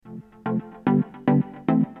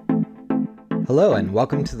Hello and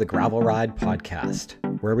welcome to the Gravel Ride podcast,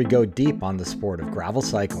 where we go deep on the sport of gravel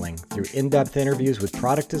cycling through in-depth interviews with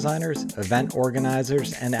product designers, event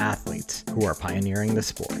organizers, and athletes who are pioneering the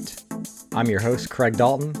sport. I'm your host, Craig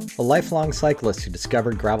Dalton, a lifelong cyclist who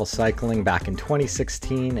discovered gravel cycling back in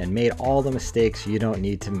 2016 and made all the mistakes you don't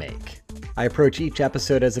need to make. I approach each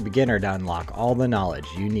episode as a beginner to unlock all the knowledge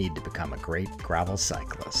you need to become a great gravel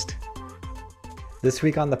cyclist. This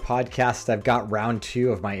week on the podcast, I've got round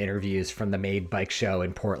 2 of my interviews from the Made Bike Show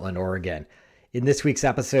in Portland, Oregon. In this week's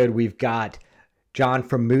episode, we've got John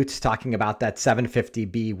from Moots talking about that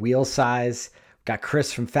 750B wheel size. We've got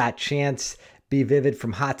Chris from Fat Chance, Be Vivid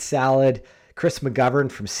from Hot Salad, Chris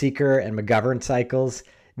McGovern from Seeker and McGovern Cycles,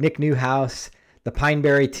 Nick Newhouse, the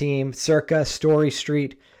Pineberry team, Circa, Story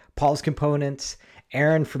Street, Paul's Components,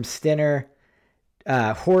 Aaron from Stinner,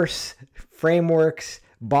 Horse, Frameworks,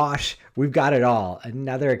 Bosch. We've got it all.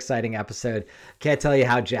 Another exciting episode. Can't tell you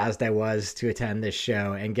how jazzed I was to attend this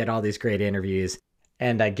show and get all these great interviews.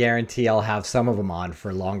 And I guarantee I'll have some of them on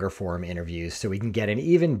for longer form interviews so we can get an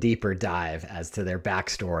even deeper dive as to their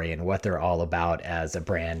backstory and what they're all about as a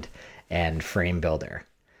brand and frame builder.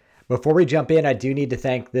 Before we jump in, I do need to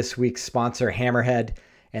thank this week's sponsor, Hammerhead,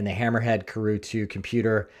 and the Hammerhead Karoo 2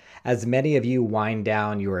 computer. As many of you wind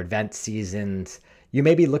down your event seasons, you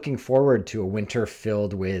may be looking forward to a winter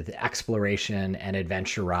filled with exploration and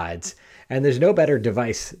adventure rides, and there's no better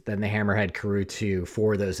device than the Hammerhead Karoo 2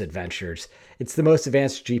 for those adventures. It's the most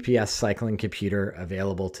advanced GPS cycling computer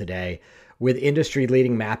available today, with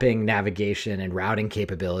industry-leading mapping, navigation, and routing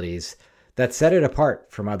capabilities that set it apart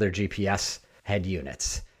from other GPS head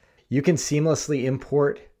units. You can seamlessly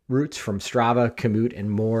import routes from Strava, Komoot, and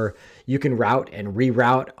more. You can route and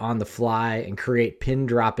reroute on the fly and create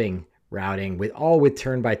pin-dropping routing with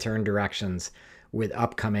turn-by-turn directions with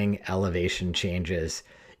upcoming elevation changes.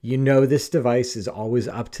 You know this device is always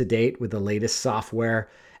up to date with the latest software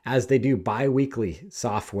as they do bi-weekly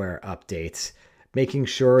software updates, making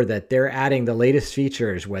sure that they're adding the latest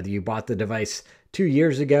features whether you bought the device 2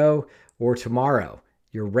 years ago or tomorrow.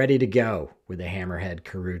 You're ready to go with the Hammerhead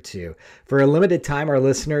Karoo 2. For a limited time, our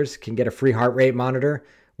listeners can get a free heart rate monitor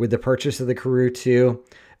with the purchase of the Karoo 2.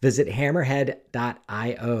 Visit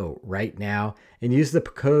hammerhead.io right now and use the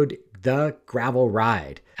code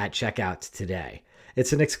TheGravelRide at checkout today.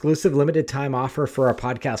 It's an exclusive limited time offer for our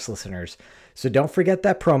podcast listeners, so don't forget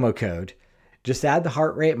that promo code. Just add the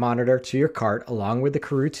heart rate monitor to your cart along with the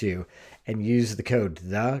Karoo 2 and use the code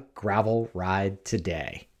TheGravelRide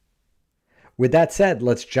today. With that said,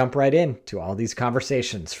 let's jump right into all these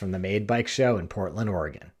conversations from the Made Bike Show in Portland,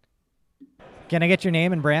 Oregon. Can I get your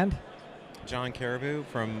name and brand? John Caribou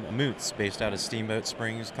from Moots, based out of Steamboat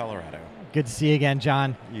Springs, Colorado. Good to see you again,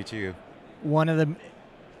 John. You too.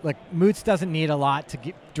 Moots doesn't need a lot to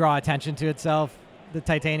draw attention to itself. The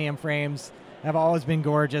titanium frames have always been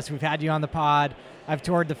gorgeous. We've had you on the pod. I've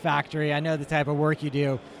toured the factory. I know the type of work you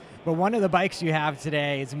do. But one of the bikes you have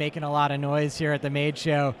today is making a lot of noise here at the Made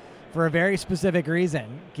Show for a very specific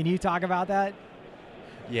reason. Can you talk about that?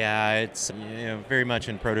 Yeah, it's very much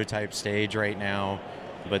in prototype stage right now.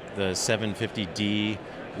 But the 750D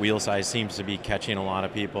wheel size seems to be catching a lot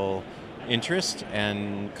of people interest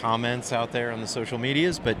and comments out there on the social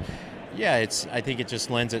medias. But yeah, I think it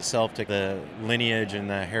just lends itself to the lineage and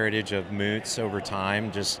the heritage of Moots over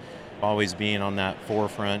time, just always being on that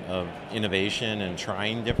forefront of innovation and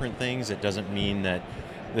trying different things. It doesn't mean that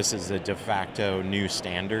this is a de facto new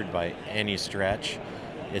standard by any stretch.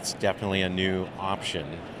 It's definitely a new option,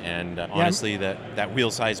 and honestly, that wheel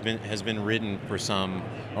size has been ridden for some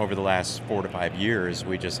over the last 4 to 5 years.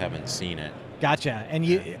 We just haven't seen it. Gotcha. And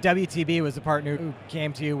WTB was the partner who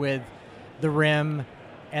came to you with the rim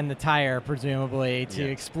and the tire, presumably, to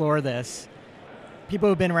explore this. People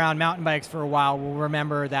who've been around mountain bikes for a while will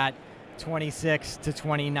remember that 26 to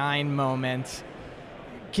 29 moment.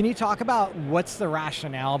 Can you talk about what's the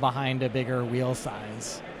rationale behind a bigger wheel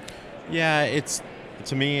size? Yeah,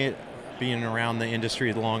 to me, being around the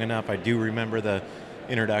industry long enough, I do remember the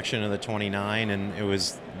introduction of the 29, and it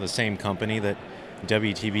was the same company, that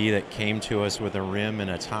WTB, that came to us with a rim and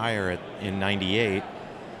a tire in 98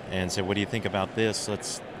 and said, what do you think about this?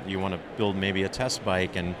 You want to build maybe a test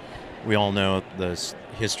bike? And we all know the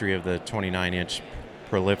history of the 29-inch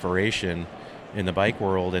proliferation in the bike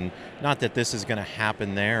world, and not that this is going to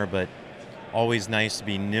happen there, but always nice to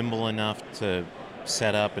be nimble enough to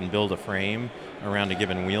set up and build a frame around a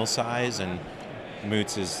given wheel size, and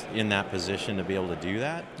Moots is in that position to be able to do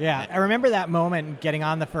that. Yeah, I remember that moment getting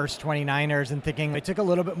on the first 29ers and thinking it took a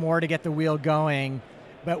little bit more to get the wheel going,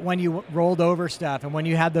 but when you rolled over stuff and when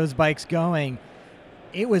you had those bikes going,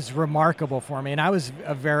 it was remarkable for me. And I was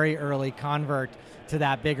a very early convert to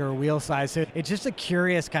that bigger wheel size. So it's just a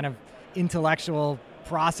curious kind of intellectual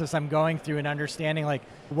process I'm going through and understanding like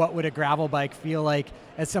what would a gravel bike feel like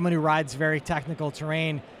as someone who rides very technical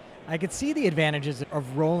terrain. I could see the advantages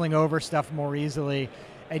of rolling over stuff more easily.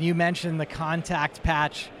 And you mentioned the contact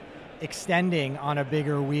patch extending on a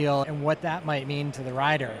bigger wheel and what that might mean to the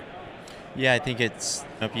rider. Yeah, I think it's,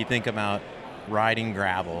 if you think about riding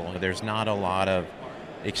gravel, there's not a lot of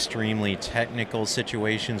extremely technical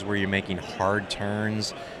situations where you're making hard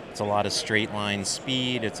turns. It's a lot of straight line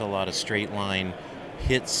speed. It's a lot of straight line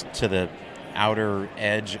hits to the outer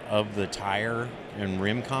edge of the tire and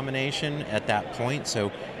rim combination at that point.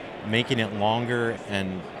 So making it longer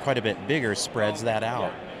and quite a bit bigger spreads that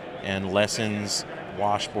out and lessens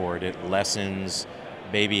washboard. It lessens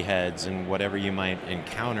baby heads and whatever you might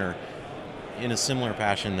encounter in a similar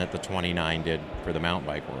fashion that the 29 did for the mountain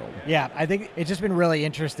bike world. Yeah, I think it's just been really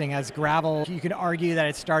interesting as gravel. You can argue that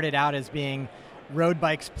it started out as being road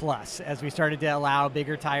bikes plus, as we started to allow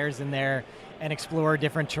bigger tires in there and explore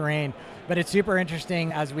different terrain. But it's super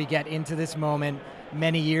interesting as we get into this moment,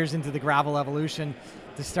 many years into the gravel evolution,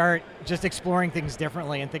 to start just exploring things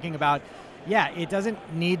differently and thinking about, yeah, it doesn't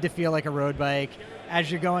need to feel like a road bike.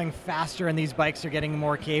 As you're going faster and these bikes are getting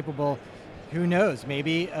more capable, who knows,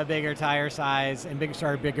 maybe a bigger tire size and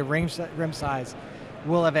bigger rim size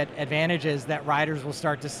will have advantages that riders will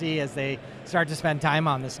start to see as they start to spend time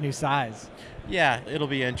on this new size. Yeah, it'll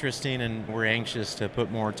be interesting, and we're anxious to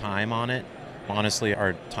put more time on it. Honestly,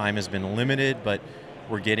 our time has been limited, but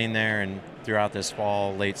we're getting there, and throughout this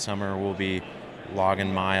fall, late summer, we'll be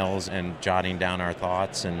logging miles and jotting down our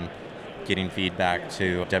thoughts and getting feedback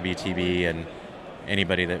to WTB and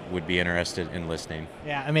anybody that would be interested in listening.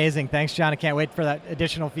 Yeah, amazing. Thanks, John. I can't wait for that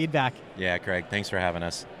additional feedback. Yeah, Craig, thanks for having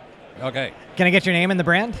us. Okay. Can I get your name and the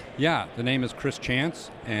brand? Yeah, the name is Chris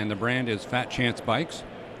Chance, and the brand is Fat Chance Bikes.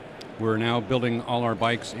 We're now building all our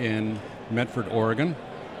bikes in Medford, Oregon.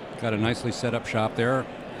 Got a nicely set up shop there,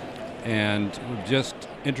 and we've just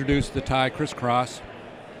introduced the Thai Crisscross.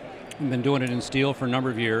 We've been doing it in steel for a number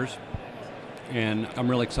of years, and I'm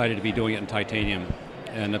really excited to be doing it in titanium.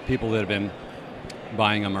 And the people that have been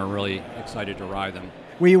buying them are really excited to ride them.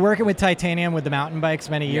 Were you working with titanium with the mountain bikes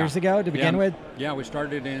many years ago to begin with? Yeah, we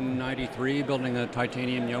started in '93 building a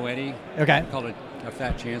titanium Yo Eddie. Okay. We called it a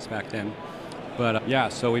Fat Chance back then.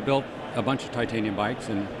 But so we built a bunch of titanium bikes,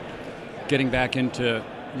 and getting back into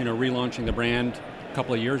relaunching the brand a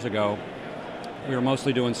couple of years ago. We were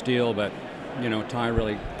mostly doing steel, but Thai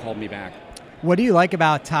really called me back. What do you like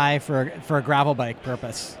about Thai for a gravel bike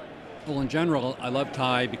purpose? Well, in general, I love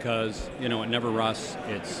Thai because it never rusts.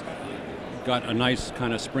 It's got a nice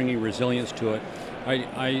kind of springy resilience to it.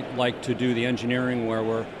 I like to do the engineering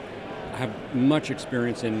where I have much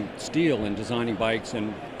experience in steel and designing bikes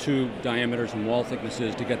and tube diameters and wall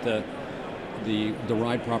thicknesses to get the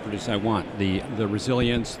ride properties I want. The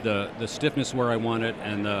resilience, the stiffness where I want it,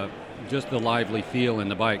 and just the lively feel in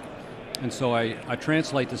the bike. And so I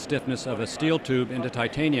translate the stiffness of a steel tube into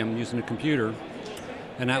titanium using a computer.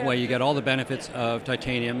 And that way you get all the benefits of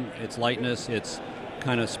titanium, its lightness, its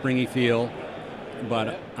kind of springy feel,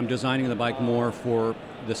 but I'm designing the bike more for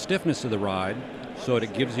the stiffness of the ride so that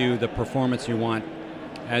it gives you the performance you want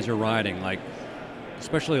as you're riding,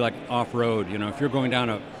 especially off-road. If you're going down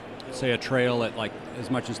a trail at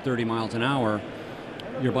as much as 30 miles an hour,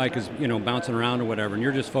 your bike is bouncing around or whatever, and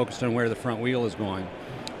you're just focused on where the front wheel is going.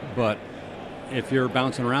 But if you're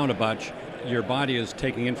bouncing around a bunch, your body is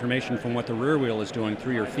taking information from what the rear wheel is doing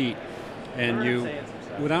through your feet, and you,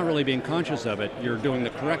 without really being conscious of it, you're doing the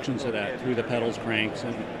corrections of that through the pedals, cranks,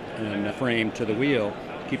 and the frame to the wheel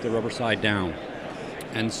to keep the rubber side down.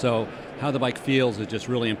 And so how the bike feels is just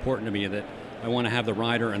really important to me, that I want to have the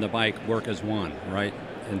rider and the bike work as one, right?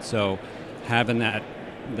 And so having that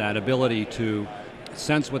ability to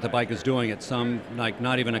sense what the bike is doing at some,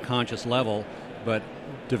 not even a conscious level, but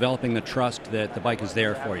developing the trust that the bike is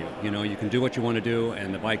there for you. You can do what you want to do,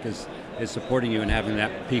 and the bike is supporting you and having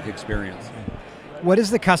that peak experience. What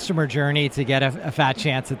is the customer journey to get a Fat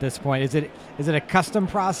Chance at this point? Is it a custom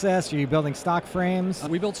process? Are you building stock frames?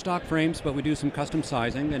 We build stock frames, but we do some custom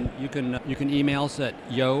sizing, and you can email us at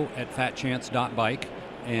yo@fatchance.bike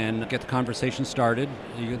and get the conversation started.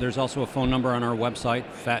 There's also a phone number on our website,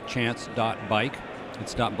 fatchance.bike.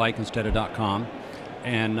 It's .bike instead of .com.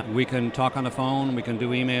 And we can talk on the phone, we can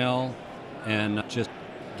do email, and just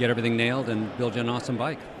get everything nailed and build you an awesome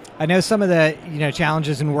bike. I know some of the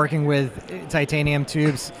challenges in working with titanium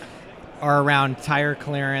tubes are around tire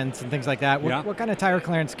clearance and things like that. What kind of tire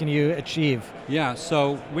clearance can you achieve? Yeah,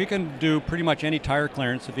 so we can do pretty much any tire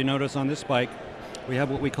clearance. If you notice on this bike, we have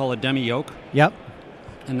what we call a demi yoke. Yep.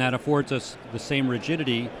 and that affords us the same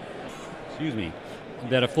rigidity,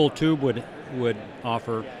 that a full tube would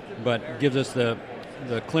offer, but gives us the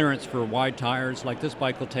clearance for wide tires. Like this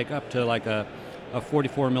bike will take up to like a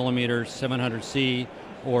 44 millimeter 700C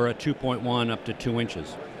or a 2.1 up to 2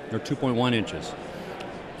 inches or 2.1 inches.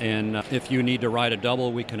 And if you need to ride a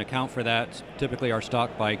double, we can account for that. Typically our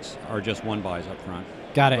stock bikes are just one buys up front.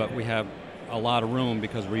 Got it. But we have a lot of room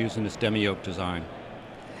because we're using this demi-yoke design.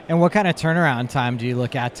 And what kind of turnaround time do you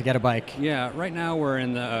look at to get a bike? Yeah, right now we're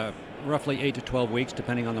in the roughly 8 to 12 weeks,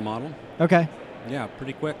 depending on the model. Okay. Yeah,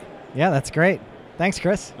 pretty quick. Yeah, that's great. Thanks,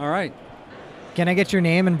 Chris. All right. Can I get your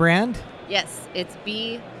name and brand? Yes, it's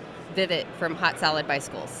B. Vivet from Hot Salad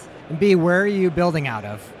Bicycles. And B, where are you building out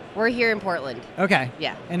of? We're here in Portland. Okay.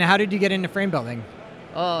 Yeah. And how did you get into frame building?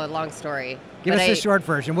 Oh, long story. Give us the short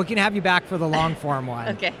version. We can have you back for the long form one.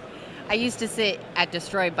 Okay. I used to sit at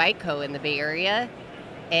Destroy Bike Co. in the Bay Area,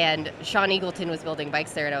 and Sean Eagleton was building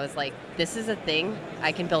bikes there, and I was like, this is a thing.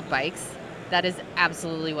 I can build bikes. That is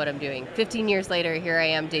absolutely what I'm doing. 15 years later, here I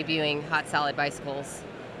am debuting Hot Salad Bicycles,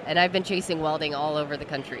 and I've been chasing welding all over the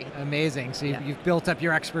country. Amazing. So you've built up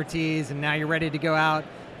your expertise, and now you're ready to go out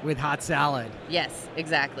with Hot Salad. Yes,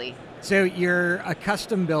 exactly. So you're a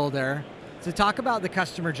custom builder. So talk about the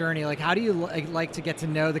customer journey. Like, how do you like to get to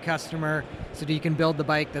know the customer so that you can build the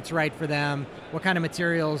bike that's right for them? What kind of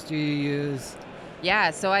materials do you use? Yeah,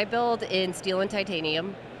 so I build in steel and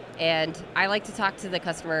titanium, and I like to talk to the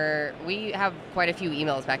customer. We have quite a few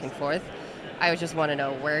emails back and forth. I just want to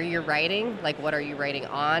know where you're riding, like what are you riding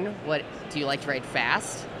on? What do you like to ride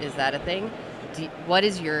fast? Is that a thing? What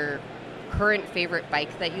is your current favorite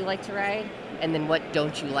bike that you like to ride? And then what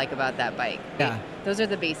don't you like about that bike? Yeah. Those are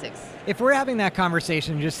the basics. If we're having that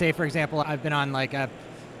conversation, just say, for example, I've been on like a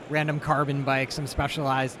random carbon bike, some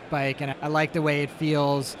specialized bike, and I like the way it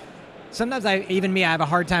feels. Sometimes I have a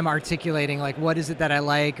hard time articulating like what is it that I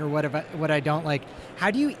like or what I don't like.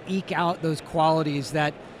 How do you eke out those qualities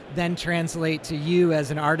that then translate to you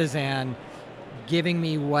as an artisan, giving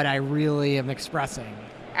me what I really am expressing?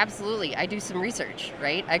 Absolutely. I do some research,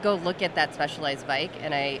 right? I go look at that Specialized bike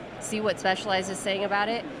and I see what Specialized is saying about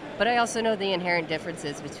it, but I also know the inherent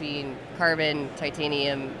differences between carbon,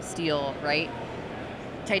 titanium, steel, right?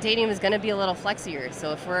 Titanium is going to be a little flexier,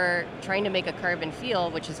 so if we're trying to make a carbon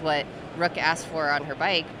feel, which is what Rook asked for on her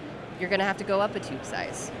bike, you're going to have to go up a tube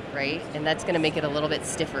size, right? And that's going to make it a little bit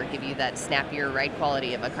stiffer, give you that snappier ride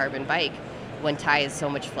quality of a carbon bike when Thai is so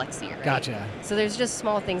much flexier, right? Gotcha. So there's just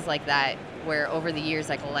small things like that where over the years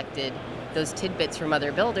I collected those tidbits from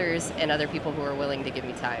other builders and other people who are willing to give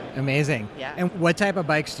me time. Amazing. Yeah. And what type of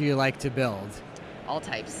bikes do you like to build? All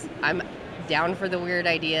types. I'm down for the weird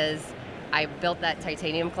ideas. I built that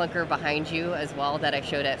titanium clunker behind you as well that I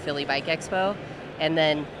showed at Philly Bike Expo. And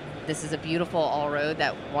then this is a beautiful all-road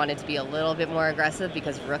that wanted to be a little bit more aggressive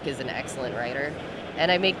because Rook is an excellent rider.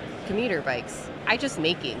 And I make commuter bikes. I just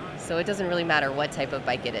making, so it doesn't really matter what type of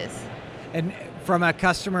bike it is. And from a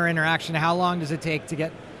customer interaction, how long does it take to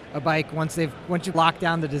get a bike once you lock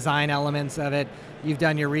down the design elements of it, you've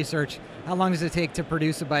done your research, how long does it take to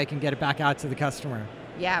produce a bike and get it back out to the customer?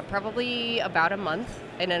 Yeah, probably about a month.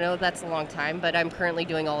 And I know that's a long time, but I'm currently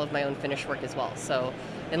doing all of my own finish work as well. So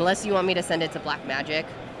unless you want me to send it to Black Magic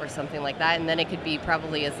or something like that, and then it could be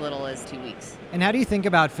probably as little as 2 weeks. And how do you think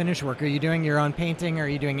about finish work? Are you doing your own painting? Are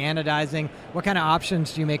you doing anodizing? What kind of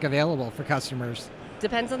options do you make available for customers?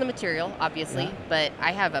 Depends on the material, obviously, but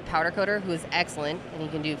I have a powder coater who is excellent, and he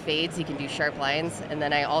can do fades, he can do sharp lines, and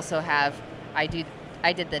then I also have, I did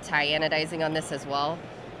the Thai anodizing on this as well,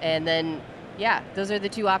 and then, yeah, those are the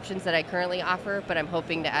two options that I currently offer, but I'm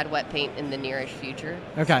hoping to add wet paint in the nearish future.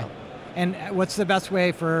 Okay. So. And what's the best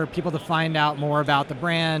way for people to find out more about the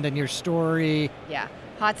brand and your story? Yeah,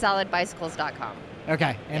 hotsaladbicycles.com.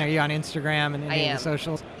 Okay, and Yeah. are you on Instagram and any of the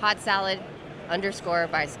socials?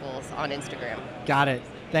 hotsalad_bicycles on Instagram. Got it.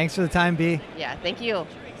 Thanks for the time, B. Yeah, thank you.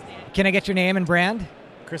 Can I get your name and brand?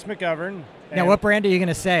 Chris McGovern. Now, what brand are you going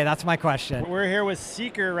to say? That's my question. We're here with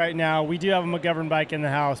Seeker right now. We do have a McGovern bike in the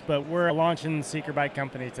house, but we're launching the Seeker Bike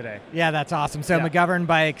Company today. Yeah, that's awesome. So Yeah. McGovern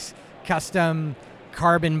bikes, custom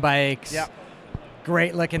carbon bikes. Yep.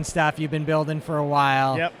 Great looking stuff you've been building for a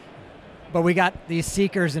while. Yep. But we got these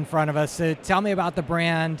Seekers in front of us. So tell me about the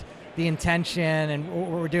brand, the intention, and what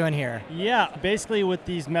we're doing here. Yeah, basically with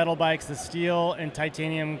these metal bikes, the steel and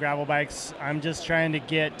titanium gravel bikes, I'm just trying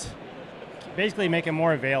to basically make them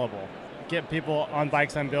more available. Get people on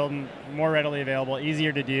bikes I'm building more readily available,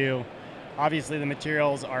 easier to do. Obviously the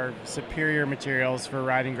materials are superior materials for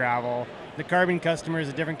riding gravel. The carbon customer is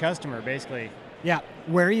a different customer, basically. Yeah.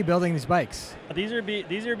 Where are you building these bikes? These are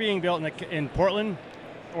being built in Portland,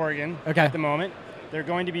 Oregon Okay. at the moment. They're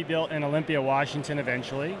going to be built in Olympia, Washington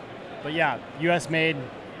eventually. But yeah, US made,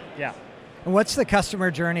 yeah. And what's the customer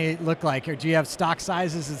journey look like? Or do you have stock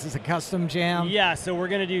sizes? Is this a custom jam? Yeah, so we're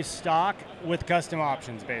going to do stock with custom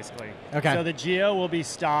options, basically. Okay. So the Geo will be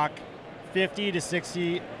stock 50 to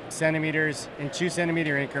 60 centimeters in 2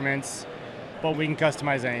 centimeter increments, but we can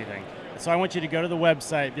customize anything. So I want you to go to the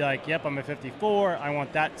website, be like, yep, I'm a 54, I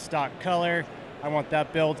want that stock color, I want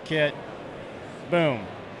that build kit, boom.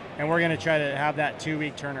 And we're going to try to have that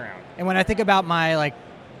 2-week turnaround. And when I think about my like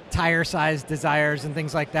tire size desires and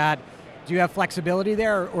things like that, do you have flexibility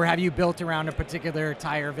there, or have you built around a particular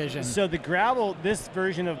tire vision? So the gravel, this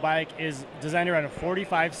version of bike is designed around a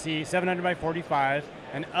 45C, 700 by 45,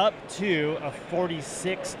 and up to a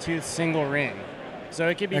 46 tooth single ring. So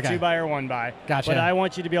it could be 2x or 1x. Gotcha. But I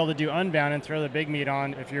want you to be able to do unbound and throw the big meat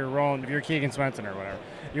on if you're Keegan Swenson or whatever.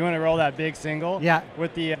 You want to roll that big single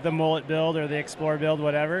with the mullet build or the Explorer build,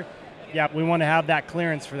 whatever. Yeah, we want to have that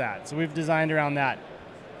clearance for that. So we've designed around that.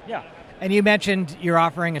 Yeah. And you mentioned you're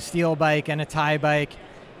offering a steel bike and a tie bike.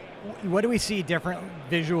 What do we see different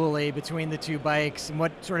visually between the two bikes, and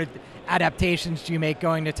what sort of adaptations do you make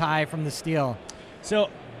going to tie from the steel?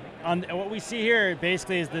 So what we see here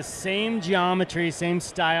basically is the same geometry, same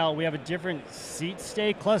style. We have a different seat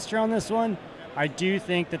stay cluster on this one. I do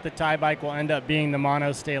think that the tie bike will end up being the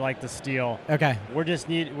mono stay like the steel. Okay.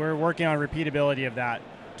 We're working on repeatability of that.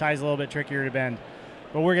 Tie's a little bit trickier to bend,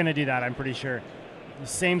 but we're going to do that, I'm pretty sure. The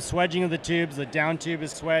same swedging of the tubes. The down tube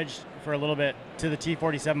is swedged for a little bit to the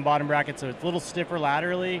T47 bottom bracket, so it's a little stiffer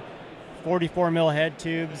laterally. 44 mil head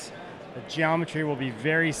tubes. The geometry will be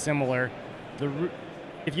very similar.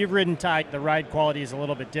 If you've ridden tie, the ride quality is a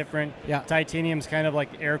little bit different. Yeah. Titanium's kind of like,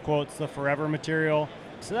 air quotes, the forever material.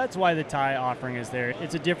 So that's why the tie offering is there.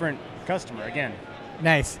 It's a different customer, again.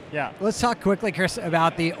 Nice. Yeah. Let's talk quickly, Chris,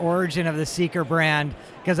 about the origin of the Seeker brand,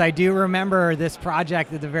 because I do remember this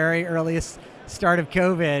project at the very earliest start of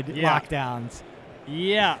COVID lockdowns.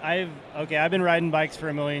 Yeah, I've been riding bikes for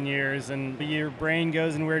a million years, and your brain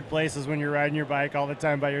goes in weird places when you're riding your bike all the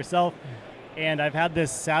time by yourself. And I've had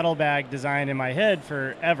this saddlebag design in my head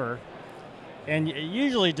forever. And it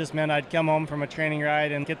usually just meant I'd come home from a training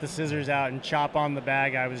ride and get the scissors out and chop on the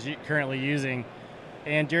bag I was currently using.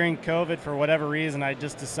 And during COVID, for whatever reason, I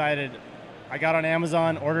just decided, I got on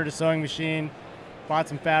Amazon, ordered a sewing machine, bought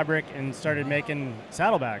some fabric, and started making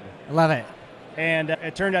saddlebag. I love it. And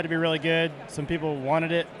it turned out to be really good. Some people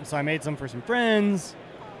wanted it, so I made some for some friends.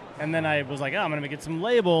 And then I was like, I'm going to get some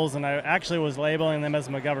labels. And I actually was labeling them as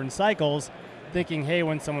McGovern Cycles, thinking, hey,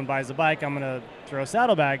 when someone buys a bike, I'm going to throw a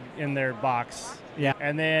saddlebag in their box. Yeah.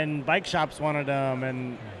 And then bike shops wanted them,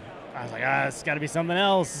 and I was like, it's got to be something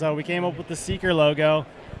else. So we came up with the Seeker logo.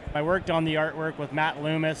 I worked on the artwork with Matt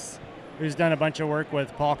Loomis, who's done a bunch of work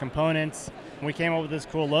with Paul Components. We came up with this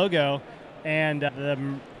cool logo,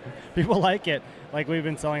 and people like it. Like, we've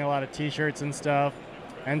been selling a lot of t-shirts and stuff.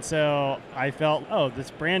 And so I felt,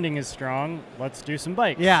 this branding is strong. Let's do some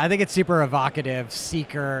bikes. Yeah, I think it's super evocative.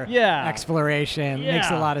 Seeker, exploration,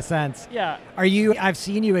 makes a lot of sense. Yeah. I've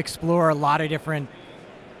seen you explore a lot of different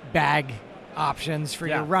bag options for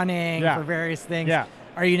your running, for various things. Yeah.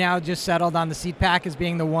 Are you now just settled on the seat pack as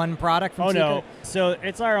being the one product from Seeker? No. So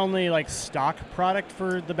it's our only stock product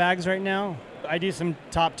for the bags right now. I do some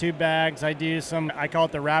top tube bags. I call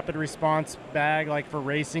it the rapid response bag, for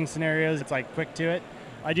racing scenarios. It's quick to it.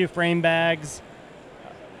 I do frame bags.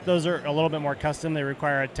 Those are a little bit more custom. They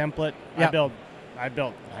require a template. Yep. I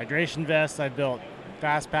built hydration vests. I built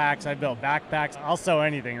fast packs. I built backpacks. I'll sew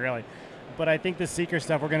anything, really. But I think the Seeker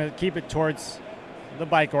stuff, we're going to keep it towards the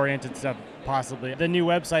bike-oriented stuff, possibly. The new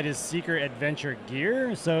website is Seeker Adventure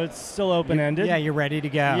Gear, so it's still open-ended. Yeah, you're ready to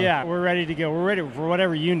go. Yeah, we're ready to go. We're ready for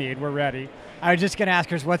whatever you need. We're ready. I was just going to ask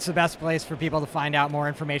her, what's the best place for people to find out more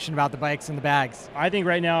information about the bikes and the bags? I think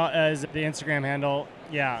right now is the Instagram handle.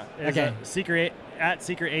 Yeah. Okay.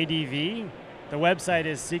 SeekerADV. The website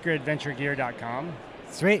is seekeradventuregear.com.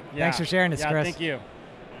 Sweet. Yeah. Thanks for sharing this, Chris. Yeah, thank you.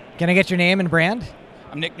 Can I get your name and brand?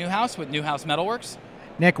 I'm Nick Newhouse with Newhouse Metalworks.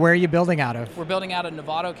 Nick, where are you building out of? We're building out of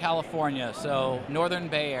Novato, California, so Northern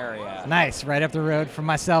Bay Area. Nice, right up the road from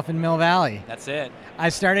myself in Mill Valley. That's it. I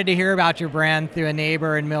started to hear about your brand through a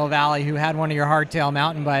neighbor in Mill Valley who had one of your hardtail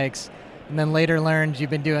mountain bikes, and then later learned you've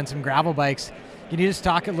been doing some gravel bikes. Can you just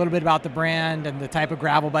talk a little bit about the brand and the type of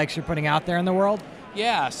gravel bikes you're putting out there in the world?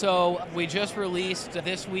 Yeah, so we just released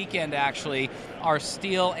this weekend, actually, our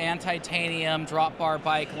steel and titanium drop bar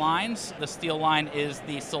bike lines. The steel line is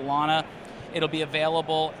the Solana. It'll be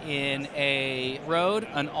available in a road,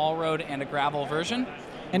 an all-road, and a gravel version.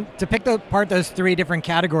 And to pick apart those three different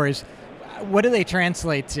categories, what do they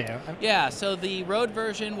translate to? Yeah, so the road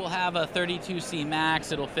version will have a 32C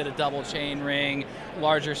max. It'll fit a double chain ring,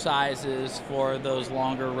 larger sizes for those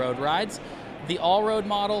longer road rides. The all-road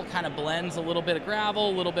model kind of blends a little bit of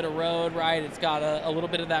gravel, a little bit of road, right? It's got a little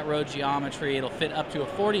bit of that road geometry. It'll fit up to a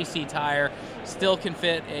 40C tire, still can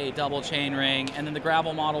fit a double chain ring, and then the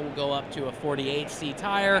gravel model will go up to a 48C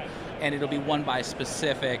tire, and it'll be one by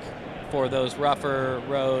specific for those rougher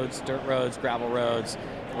roads, dirt roads, gravel roads,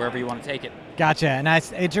 wherever you want to take it. Gotcha. And I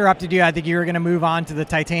interrupted you. I think you were going to move on to the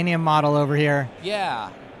titanium model over here.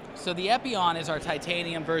 Yeah. So the Epion is our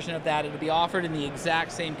titanium version of that. It'll be offered in the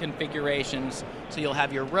exact same configurations. So you'll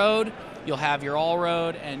have your road, you'll have your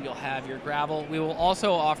all-road, and you'll have your gravel. We will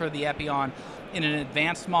also offer the Epion in an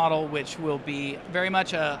advanced model, which will be very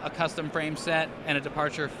much a custom frame set and a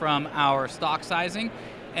departure from our stock sizing.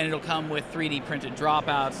 And it'll come with 3D printed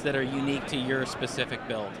dropouts that are unique to your specific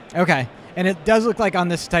build. Okay. And it does look like on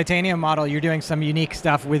this titanium model, you're doing some unique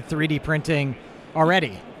stuff with 3D printing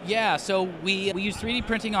already. Yeah, so we use 3D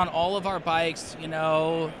printing on all of our bikes. You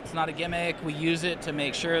know, it's not a gimmick. We use it to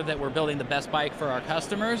make sure that we're building the best bike for our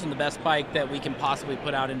customers and the best bike that we can possibly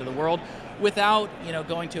put out into the world without,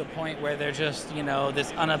 going to a point where they're just,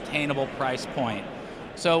 this unobtainable price point.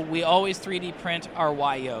 So we always 3D print our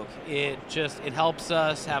Y-yoke. It helps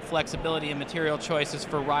us have flexibility in material choices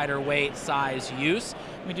for rider weight, size, use.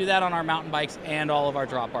 We do that on our mountain bikes and all of our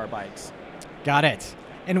drop bar bikes. Got it.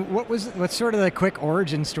 And what's sort of the quick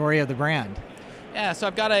origin story of the brand? Yeah, so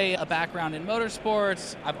I've got a background in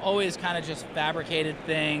motorsports. I've always kind of just fabricated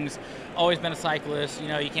things, always been a cyclist.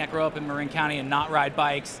 You can't grow up in Marin County and not ride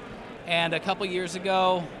bikes. And a couple years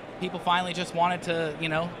ago, people finally just wanted to,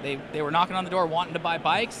 they were knocking on the door wanting to buy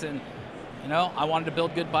bikes, and, I wanted to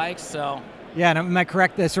build good bikes, so. Yeah, and am I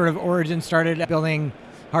correct, the sort of origin started building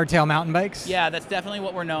hardtail mountain bikes? Yeah, that's definitely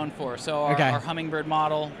what we're known for. So our Hummingbird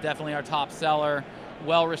model, definitely our top seller,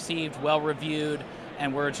 well received, well reviewed,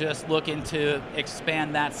 and we're just looking to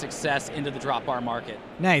expand that success into the drop bar market.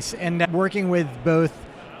 Nice. And working with both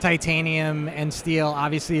titanium and steel,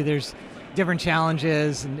 obviously there's different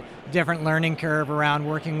challenges and different learning curve around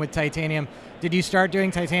working with titanium. Did you start doing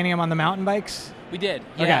titanium on the mountain bikes? We did,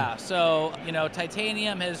 yeah. Okay. So,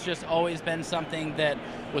 titanium has just always been something that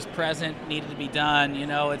was present, needed to be done.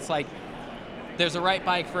 It's like there's a right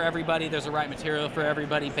bike for everybody, there's a right material for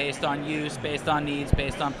everybody based on use, based on needs,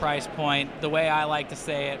 based on price point. The way I like to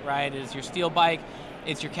say it, right, is your steel bike,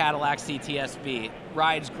 it's your Cadillac CTS-V.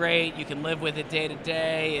 Rides great, you can live with it day to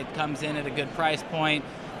day, it comes in at a good price point.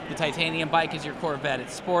 The titanium bike is your Corvette.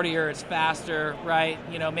 It's sportier, it's faster, right?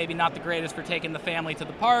 Maybe not the greatest for taking the family to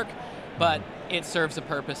the park, but it serves a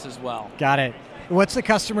purpose as well. Got it. What's the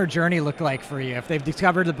customer journey look like for you? If they've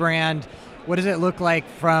discovered the brand, what does it look like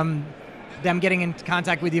from them getting in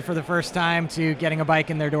contact with you for the first time to getting a bike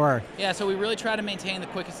in their door? Yeah, so we really try to maintain the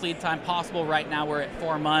quickest lead time possible. Right now we're at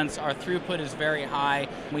 4 months. Our throughput is very high.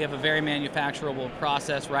 We have a very manufacturable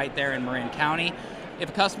process right there in Marin County. If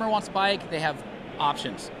a customer wants a bike, they have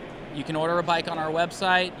options. You can order a bike on our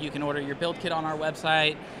website. You can order your build kit on our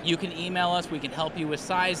website. You can email us. We can help you with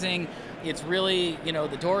sizing. It's really,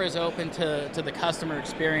 the door is open to the customer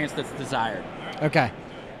experience that's desired. Okay,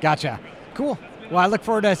 gotcha. Cool. Well, I look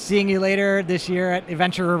forward to seeing you later this year at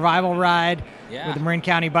Adventure Revival Ride with the Marin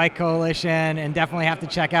County Bike Coalition, and definitely have to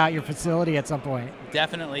check out your facility at some point.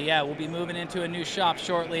 Definitely, yeah. We'll be moving into a new shop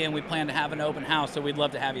shortly, and we plan to have an open house, so we'd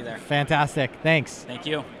love to have you there. Fantastic. Thanks. Thank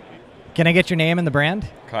you. Can I get your name and the brand?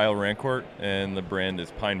 Kyle Rancourt, and the brand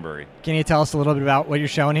is Pineberry. Can you tell us a little bit about what you're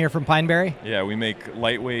showing here from Pineberry? Yeah, we make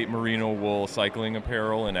lightweight merino wool cycling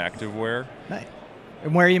apparel and activewear. Nice.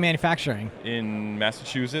 And where are you manufacturing? In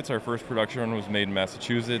Massachusetts. Our first production run was made in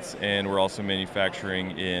Massachusetts, and we're also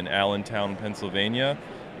manufacturing in Allentown, Pennsylvania,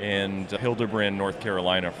 and Hildebrand, North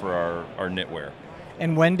Carolina for our knitwear.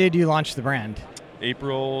 And when did you launch the brand?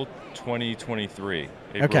 April 2023.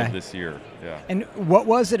 April of this year, yeah. And what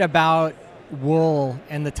was it about wool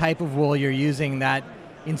and the type of wool you're using that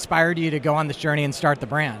inspired you to go on this journey and start the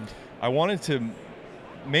brand? I wanted to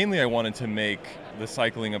make the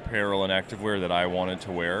cycling apparel and activewear that I wanted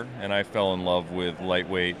to wear, and I fell in love with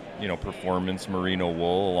lightweight, performance merino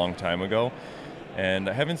wool a long time ago. And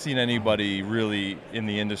I haven't seen anybody really in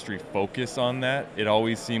the industry focus on that. It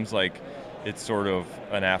always seems like it's sort of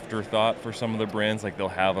an afterthought for some of the brands, like they'll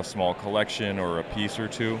have a small collection or a piece or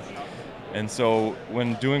two. And so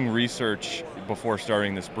when doing research before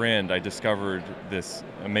starting this brand, I discovered this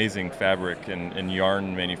amazing fabric and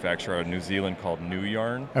yarn manufacturer out of New Zealand called New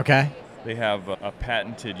Yarn. Okay. They have a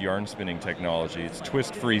patented yarn spinning technology. It's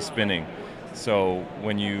twist-free spinning. So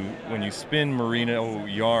when you spin merino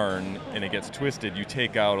yarn and it gets twisted, you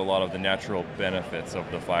take out a lot of the natural benefits of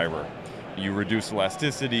the fiber. You reduce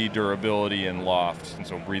elasticity, durability, and loft, and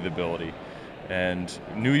so breathability. And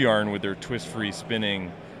New Yarn, with their twist-free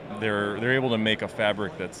spinning, they're able to make a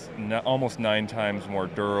fabric that's almost 9 times more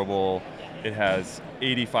durable. It has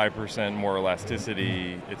 85% more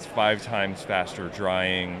elasticity. It's 5 times faster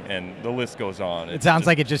drying, and the list goes on. It sounds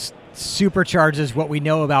like it just supercharges what we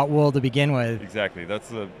know about wool to begin with. Exactly. That's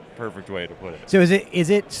the perfect way to put it. So is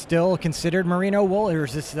it still considered merino wool, or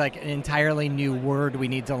is this like an entirely new word we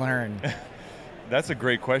need to learn? That's a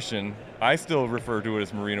great question. I still refer to it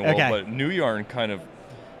as merino wool, but New Yarn kind of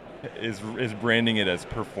is branding it as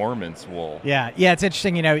performance wool. Yeah, it's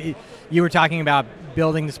interesting. You were talking about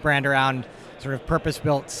building this brand around sort of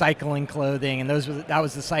purpose-built cycling clothing, and that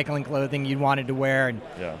was the cycling clothing you wanted to wear. And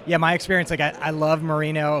my experience, like I love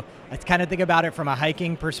merino. I kind of think about it from a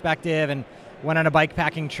hiking perspective, and went on a bike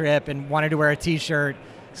packing trip and wanted to wear a t-shirt,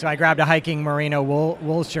 so I grabbed a hiking merino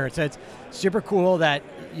wool shirt. So it's super cool that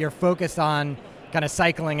you're focused on kind of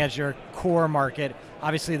cycling as your core market.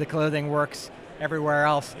 Obviously, the clothing works everywhere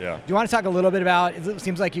else. Yeah. Do you want to talk a little bit about, it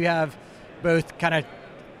seems like you have both kind of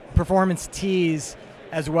performance tees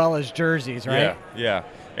as well as jerseys, right? Yeah.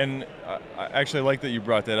 And I actually like that you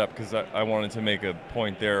brought that up, because I wanted to make a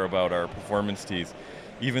point there about our performance tees.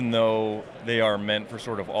 Even though they are meant for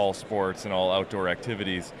sort of all sports and all outdoor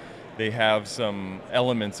activities, they have some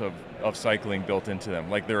elements of cycling built into them.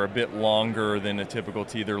 Like, they're a bit longer than a typical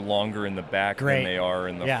tee. They're longer in the back than they are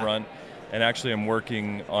in the front. And actually, I'm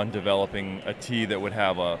working on developing a tee that would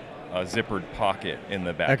have a zippered pocket in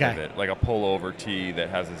the back of it, like a pullover tee that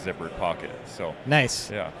has a zippered pocket. So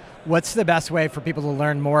nice. Yeah. What's the best way for people to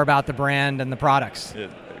learn more about the brand and the products?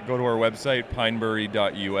 Go to our website,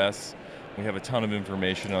 pinebury.us. We have a ton of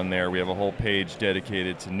information on there. We have a whole page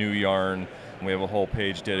dedicated to New Yarn, and we have a whole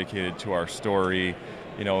page dedicated to our story.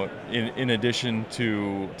 In addition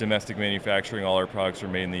to domestic manufacturing, all our products are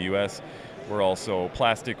made in the U.S. We're also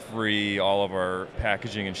plastic-free. All of our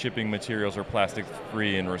packaging and shipping materials are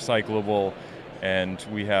plastic-free and recyclable, and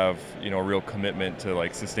we have a real commitment to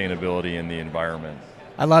sustainability and the environment.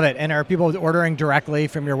 I love it. And are people ordering directly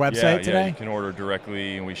from your website today? Yeah, you can order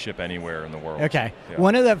directly, and we ship anywhere in the world. Okay. Yeah.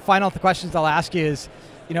 One of the final questions I'll ask you is,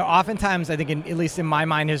 oftentimes I think, at least in my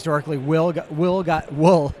mind historically, wool got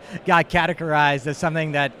categorized as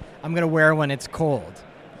something that I'm going to wear when it's cold.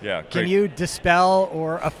 Yeah. Can you dispel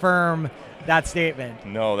or affirm that statement?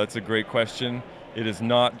 No, that's a great question. It is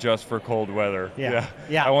not just for cold weather. Yeah.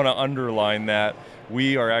 I want to underline that.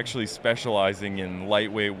 We are actually specializing in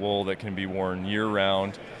lightweight wool that can be worn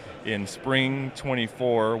year-round. In spring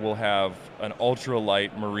 24, we'll have an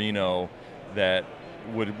ultra-light merino that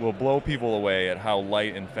will blow people away at how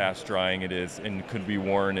light and fast-drying it is, and could be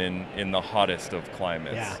worn in the hottest of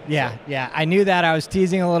climates. Yeah. I knew that. I was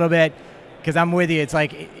teasing a little bit, because I'm with you. It's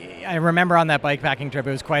like, I remember on that bike packing trip,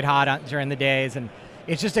 it was quite hot during the days, and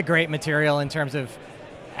it's just a great material in terms of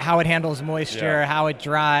how it handles moisture, how it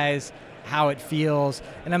dries, how it feels.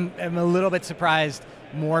 And I'm a little bit surprised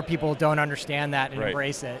more people don't understand that and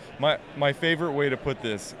embrace it. My favorite way to put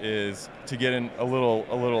this is to get in a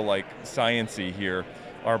little like sciencey here.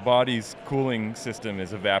 Our body's cooling system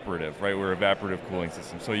is evaporative, right? We're an evaporative cooling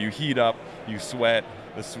system. So you heat up, you sweat,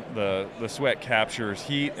 the sweat captures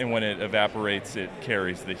heat, and when it evaporates, it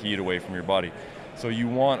carries the heat away from your body. So you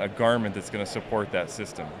want a garment that's going to support that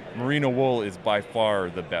system. Merino wool is by far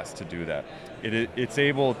the best to do that. It's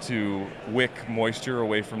able to wick moisture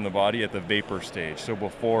away from the body at the vapor stage, so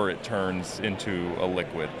before it turns into a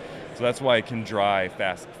liquid. So that's why it can dry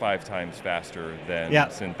 5 times faster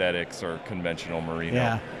than synthetics or conventional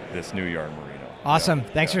merino, this New Yarn merino. Awesome.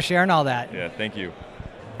 Thanks for sharing all that. Yeah, thank you.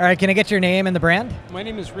 All right, can I get your name and the brand? My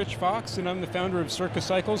name is Rich Fox, and I'm the founder of Circus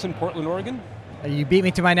Cycles in Portland, Oregon. You beat me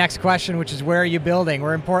to my next question, which is, where are you building?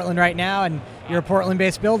 We're in Portland right now, and you're a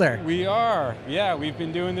Portland-based builder. We are. Yeah, we've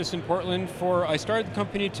been doing this in Portland I started the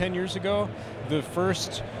company 10 years ago. The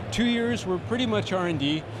first 2 years were pretty much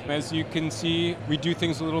R&D. As you can see, we do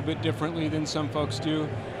things a little bit differently than some folks do.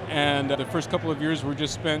 And the first couple of years were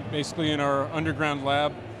just spent basically in our underground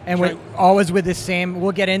lab. And always with the same,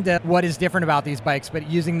 we'll get into what is different about these bikes, but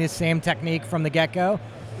using this same technique from the get-go?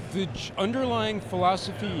 The underlying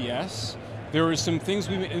philosophy, yes. There were some things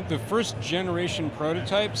the first generation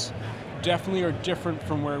prototypes definitely are different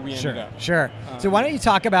from where we ended up. Sure. So why don't you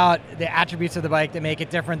talk about the attributes of the bike that make it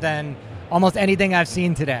different than almost anything I've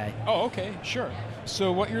seen today? Oh, okay, sure.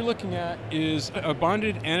 So what you're looking at is a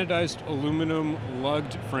bonded anodized aluminum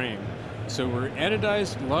lugged frame. So we're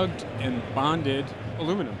anodized, lugged, and bonded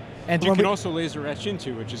aluminum. And you can also laser etch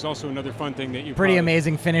into, which is also another fun thing that you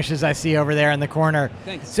amazing finishes I see over there in the corner.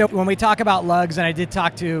 Thanks. So when we talk about lugs, and I did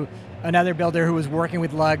talk to another builder who was working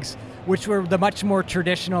with lugs, which were the much more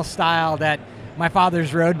traditional style that my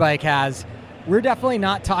father's road bike has. We're definitely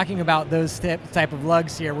not talking about those type of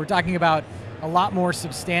lugs here. We're talking about a lot more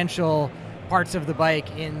substantial parts of the bike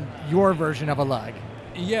in your version of a lug.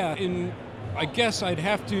 Yeah, I guess I'd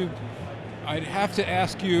have to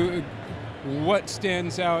ask you what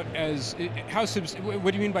stands out as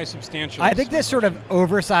what do you mean by substantial? I think this sort of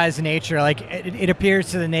oversized nature, like it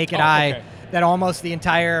appears to the naked eye that almost the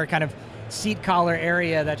entire kind of seat collar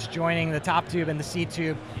area that's joining the top tube and the seat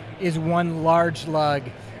tube is one large lug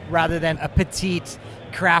rather than a petite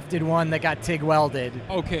crafted one that got TIG welded.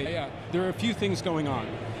 Okay, yeah. There are a few things going on.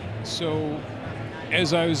 So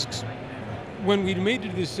when we made the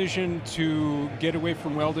decision to get away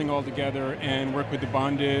from welding altogether and work with the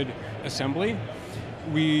bonded assembly,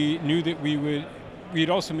 we knew that we had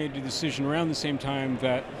also made the decision around the same time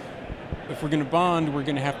that if we're going to bond, we're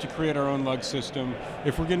going to have to create our own lug system.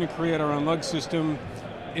 If we're going to create our own lug system,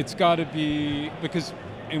 it's got to be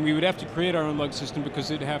and we would have to create our own lug system because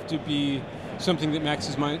it'd have to be something that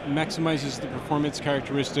maximizes the performance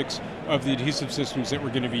characteristics of the adhesive systems that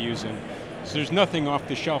we're going to be using. So there's nothing off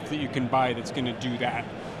the shelf that you can buy that's going to do that.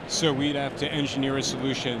 So we'd have to engineer a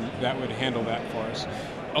solution that would handle that for us.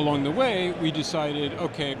 Along the way, we decided,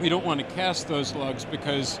 okay, we don't want to cast those lugs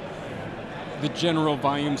because the general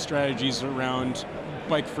volume strategies around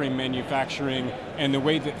bike frame manufacturing and the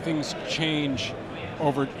way that things change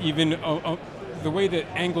over the way that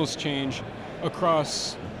angles change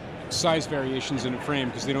across size variations in a frame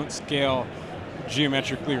because they don't scale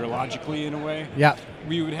geometrically or logically in a way. Yeah.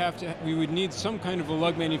 We would need some kind of a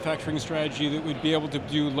lug manufacturing strategy that would be able to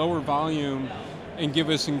do lower volume and give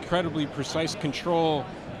us incredibly precise control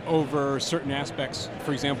over certain aspects.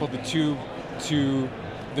 For example, the tube to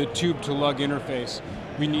lug interface.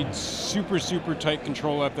 We need super, super tight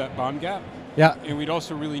control at that bond gap. Yeah. And we'd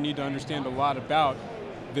also really need to understand a lot about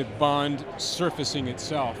the bond surfacing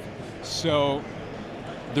itself. So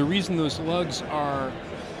the reason those lugs are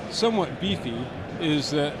somewhat beefy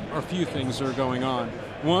is that a few things are going on.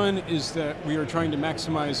 One is that we are trying to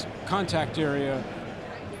maximize contact area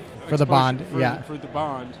for the bond. For the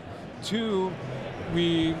bond. Two,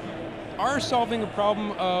 we are solving a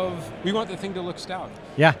problem of we want the thing to look stout.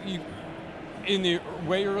 Yeah. In the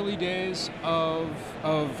way early days of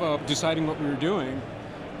deciding what we were doing,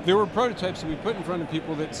 there were prototypes that we put in front of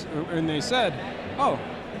people and they said, "Oh,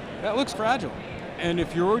 that looks fragile." And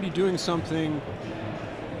if you're already doing something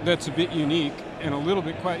that's a bit unique and a little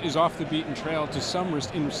bit is off the beaten trail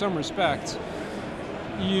in some respects,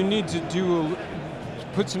 you need to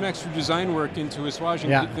put some extra design work into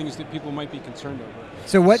assuaging things that people might be concerned over.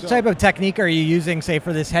 So what type of technique are you using, say,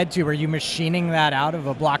 for this head tube? Are you machining that out of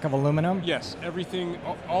a block of aluminum? Yes, everything,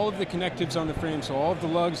 all of the connectives on the frame, so all of the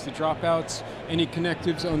lugs, the dropouts, any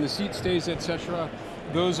connectives on the seat stays, etc.,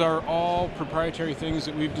 those are all proprietary things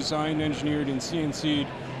that we've designed, engineered, and CNC'd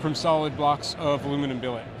from solid blocks of aluminum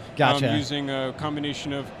billet. Gotcha. Using a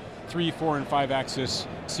combination of 3, 4, and 5-axis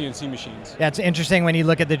CNC machines. Yeah, it's interesting when you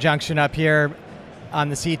look at the junction up here on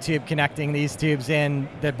the seat tube connecting these tubes in,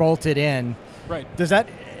 they're bolted in. Right. Does that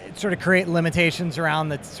sort of create limitations around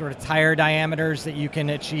the sort of tire diameters that you can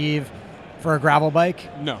achieve for a gravel bike?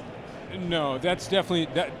 No, that's definitely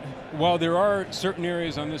that. While there are certain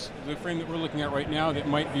areas on the frame that we're looking at right now that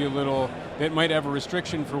might have a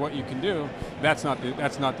restriction for what you can do, that's not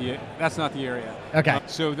the area. Okay.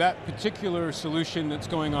 So that particular solution that's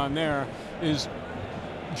going on there is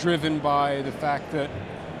driven by the fact that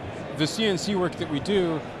the CNC work that we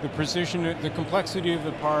do, the precision, the complexity of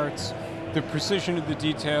the parts, the precision of the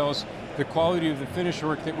details, the quality of the finish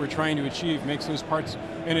work that we're trying to achieve makes those parts,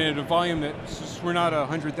 and at a volume that we're not a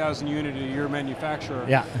 100,000 unit a year manufacturer.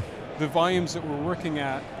 Yeah. The volumes that we're working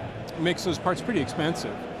at makes those parts pretty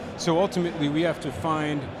expensive. So ultimately we have to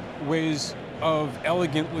find ways of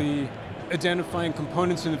elegantly identifying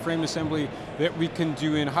components in the frame assembly that we can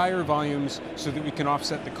do in higher volumes so that we can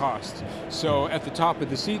offset the cost. So at the top of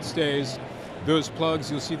the seat stays, those plugs,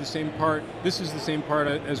 you'll see the same part. This is the same part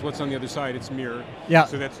as what's on the other side. It's mirrored. Yeah.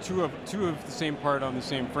 So that's two of the same part on the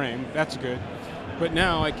same frame. That's good. But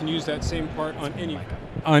now I can use that same part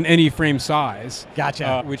on any frame size.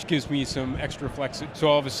 Gotcha. Which gives me some extra flex. So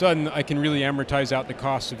all of a sudden I can really amortize out the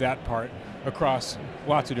cost of that part across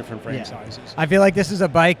lots of different frame sizes. I feel like this is a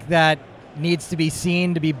bike that needs to be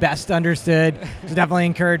seen to be best understood. So definitely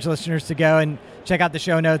encourage listeners to go and check out the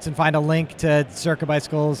show notes and find a link to Circa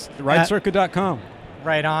Bicycles. RideCirca.com.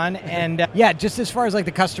 Right on. And just as far as like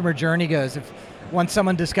the customer journey goes, if once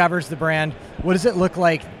someone discovers the brand, what does it look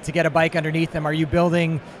like to get a bike underneath them? Are you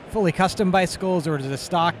building fully custom bicycles or is it a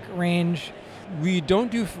stock range? We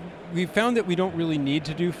don't do we found that we don't really need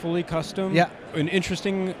to do fully custom. Yeah. An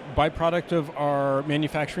interesting byproduct of our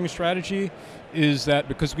manufacturing strategy is that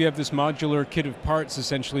because we have this modular kit of parts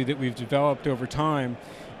essentially that we've developed over time,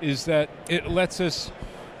 is that it lets us,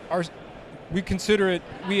 we consider it,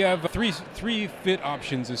 we have three fit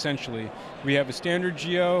options essentially. We have a standard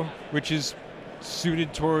geo, which is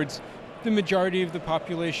suited towards the majority of the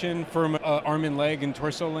population from an arm and leg and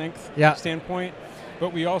torso length standpoint.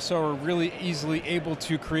 But we also are really easily able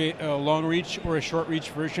to create a long reach or a short reach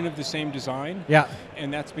version of the same design. Yeah.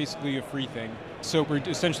 And that's basically a free thing. So we're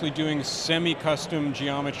essentially doing semi-custom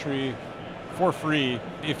geometry for free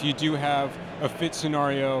if you do have a fit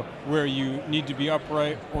scenario where you need to be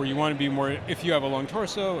upright, or you want to be more, if you have a long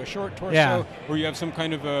torso, a short torso, or you have some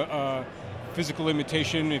kind of a physical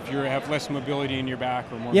limitation if you have less mobility in your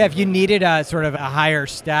back or more. Yeah, if you needed a sort of a higher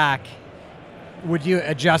stack, would you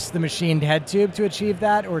adjust the machined head tube to achieve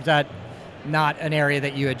that, or is that not an area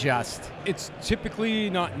that you adjust? It's typically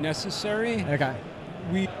not necessary. Okay.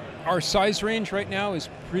 Our size range right now is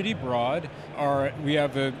pretty broad. Our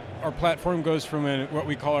platform goes from what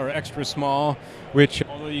we call our extra small, which,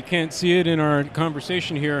 although you can't see it in our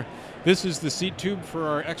conversation here, this is the seat tube for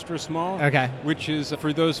our extra small. Okay. Which is,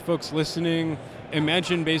 for those folks listening,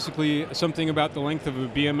 imagine basically something about the length of a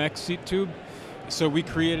BMX seat tube. So we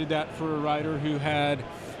created that for a rider who had,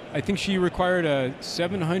 I think she required a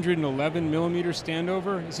 711 millimeter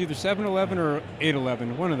standover. It's either 711 or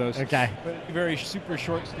 811, one of those. Okay. But a very super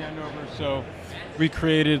short standover. So we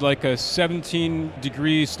created like a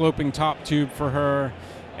 17-degree sloping top tube for her.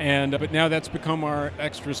 But now that's become our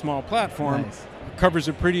extra small platform. Nice. It covers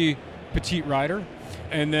a pretty petite rider.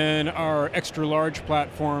 And then our extra large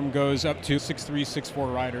platform goes up to 6'3",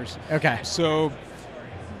 6'4" riders. Okay. So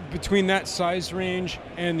between that size range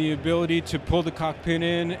and the ability to pull the cockpit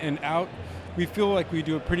in and out, we feel like we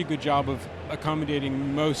do a pretty good job of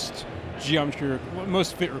accommodating most geometry,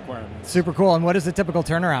 most fit requirements. Super cool. And what is the typical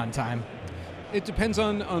turnaround time? It depends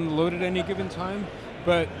on the load at any given time,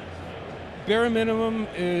 but bare minimum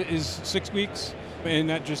is 6 weeks, and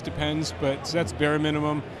that just depends, but that's bare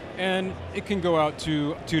minimum. And it can go out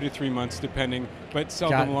to 2 to 3 months depending, but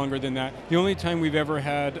seldom longer than that. The only time we've ever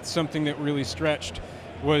had something that really stretched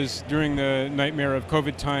was during the nightmare of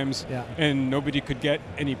COVID times, and nobody could get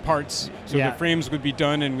any parts. So the frames would be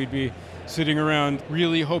done, and we'd be sitting around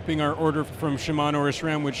really hoping our order from Shimano or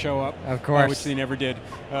SRAM would show up. Of course. Which they never did.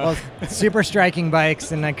 Well, super striking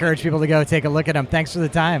bikes, and I encourage people to go take a look at them. Thanks for the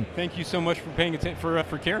time. Thank you so much for paying attention,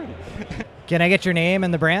 for caring. Can I get your name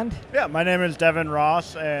and the brand? Yeah, my name is Devin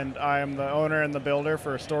Ross, and I am the owner and the builder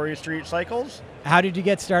for Story Street Cycles. How did you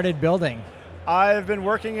get started building? I've been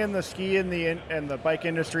working in the ski and the bike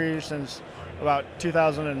industry since about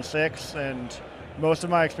 2006, and most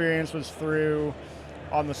of my experience was through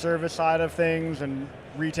on the service side of things and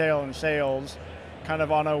retail and sales. Kind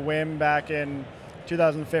of on a whim back in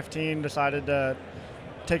 2015, decided to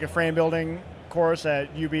take a frame building course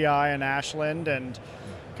at UBI in Ashland and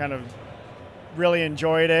kind of really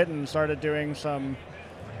enjoyed it and started doing some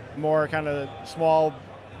more kind of small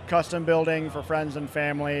custom building for friends and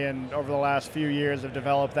family, and over the last few years have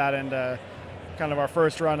developed that into kind of our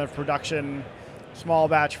first run of production small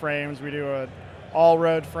batch frames. We do a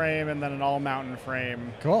all-road frame and then an all-mountain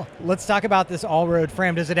frame. Cool. Let's talk about this all-road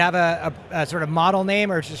frame. Does it have a sort of model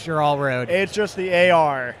name, or it's just your all-road? It's just the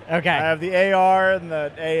AR. Okay. I have the AR and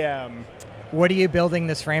the AM. What are you building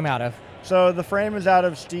this frame out of? So the frame is out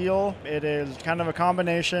of steel. It is kind of a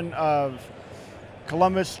combination of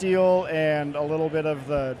Columbus steel and a little bit of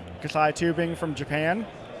the Kasai tubing from Japan.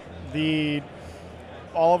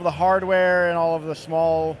 All of the hardware and all of the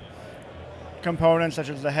small components, such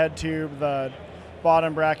as the head tube, the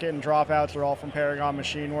bottom bracket and dropouts, are all from Paragon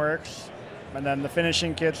Machine Works. And then the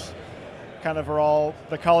finishing kits kind of are all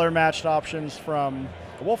the color matched options from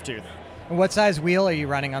Wolf Tooth. And what size wheel are you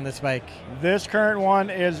running on this bike? This current one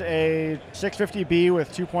is a 650B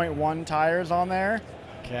with 2.1 tires on there.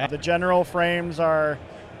 Okay. The general frames are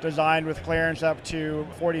designed with clearance up to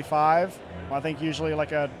 45. I think usually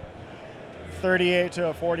like a 38 to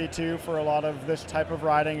a 42 for a lot of this type of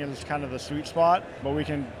riding is kind of the sweet spot, but we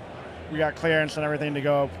got clearance and everything to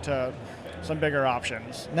go up to some bigger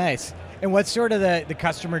options. Nice. And what's sort of the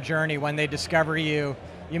customer journey when they discover you?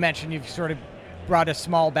 You mentioned you've sort of brought a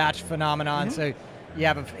small batch phenomenon, so you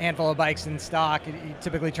have a handful of bikes in stock. You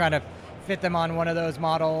typically try to fit them on one of those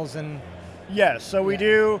models. And yes, so we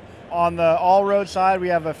do on the all-road side, we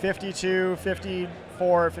have a 52,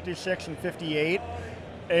 54, 56, and 58.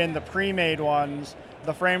 In the pre-made ones,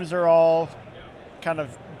 the frames are all kind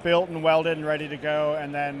of built and welded and ready to go,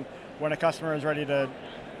 and then when a customer is ready to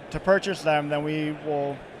purchase them, then we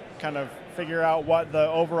will kind of figure out what the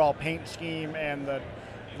overall paint scheme and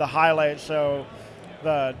the highlights. So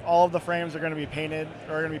all of the frames are going to be painted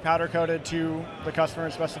or are going to be powder coated to the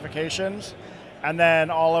customer's specifications, and then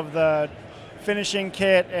all of the finishing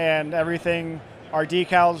kit and everything, our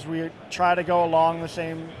decals, we try to go along the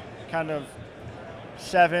same kind of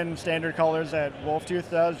 7 standard colors that Wolftooth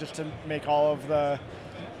does, just to make all of the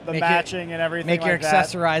matching and everything make like your that.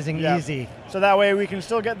 accessorizing easy. So that way we can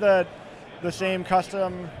still get the same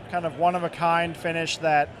custom kind of one-of-a-kind finish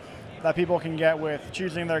that people can get with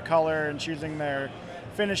choosing their color and choosing their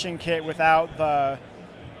finishing kit without the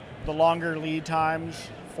longer lead times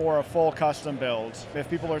for a full custom build. If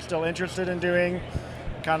people are still interested in doing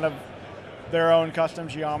kind of their own custom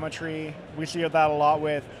geometry, we see that a lot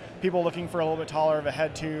with people looking for a little bit taller of a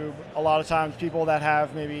head tube. A lot of times people that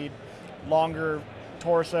have maybe longer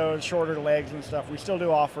torsos, shorter legs and stuff, we still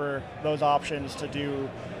do offer those options to do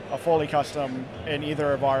a fully custom in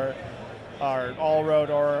either of our all-road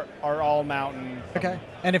or our all-mountain. Okay.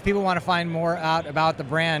 And if people want to find more out about the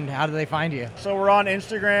brand, how do they find you? So we're on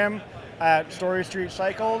Instagram at Story Street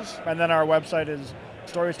Cycles, and then our website is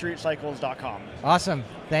storystreetcycles.com. Awesome.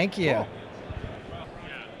 Thank you. Cool.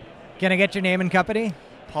 Can I get your name and company?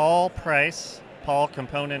 Paul Price, Paul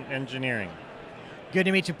Component Engineering. Good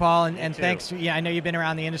to meet you, Paul, and too. thanks. I know you've been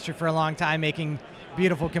around the industry for a long time making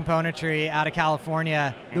beautiful componentry out of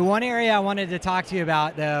California. The one area I wanted to talk to you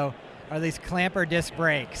about, though, are these clamper disc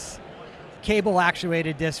brakes,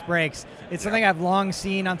 cable-actuated disc brakes. It's something I've long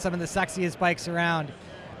seen on some of the sexiest bikes around,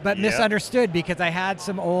 but misunderstood because I had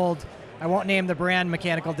some old, I won't name the brand,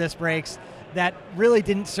 mechanical disc brakes that really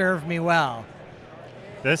didn't serve me well.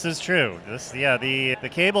 This is true. The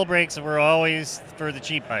cable brakes were always for the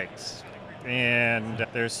cheap bikes. And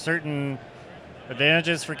there's certain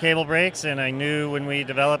advantages for cable brakes, and I knew when we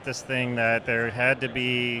developed this thing that there had to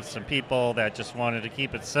be some people that just wanted to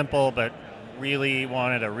keep it simple but really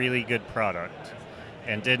wanted a really good product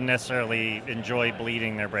and didn't necessarily enjoy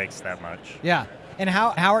bleeding their brakes that much. Yeah. And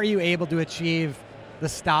how are you able to achieve the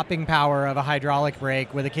stopping power of a hydraulic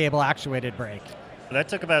brake with a cable actuated brake? That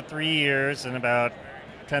took about 3 years and about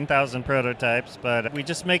 10,000 prototypes, but we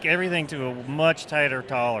just make everything to a much tighter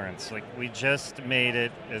tolerance. Like, we just made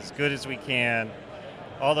it as good as we can.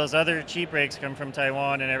 All those other cheap brakes come from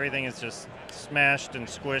Taiwan and everything is just smashed and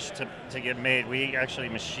squished to get made. We actually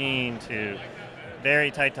machine to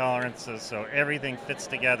very tight tolerances, so everything fits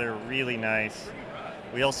together really nice.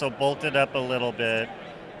 We also bolted up a little bit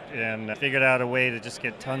and figured out a way to just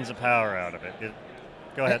get tons of power out of it.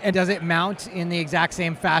 Go ahead. And does it mount in the exact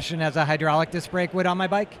same fashion as a hydraulic disc brake would on my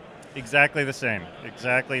bike? Exactly the same.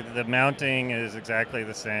 Exactly. The mounting is exactly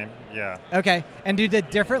the same. Yeah. Okay. And do the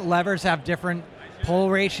different levers have different pull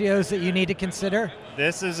ratios that you need to consider?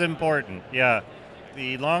 This is important. Yeah.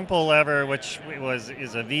 The long pull lever, which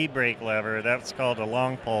is a V brake lever, that's called a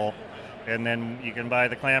long pull. And then you can buy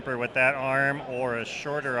the clamper with that arm or a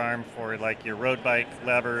shorter arm for like your road bike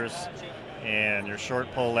levers and your short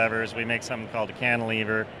pull levers. We make something called a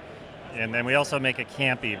cantilever. And then we also make a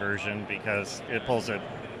campy version because it pulls a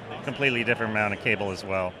completely different amount of cable as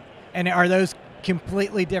well. And are those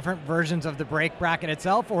completely different versions of the brake bracket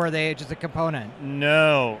itself, or are they just a component?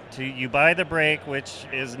 No. You buy the brake, which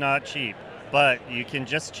is not cheap, but you can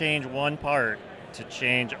just change one part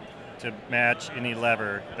to match any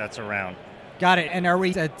lever that's around. Got it. And are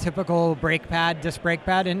we a typical brake pad, disc brake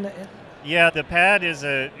pad? Yeah, the pad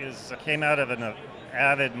came out of an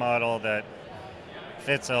Avid model that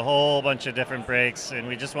fits a whole bunch of different brakes, and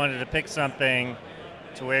we just wanted to pick something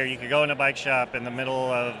to where you could go in a bike shop in the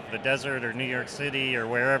middle of the desert or New York City or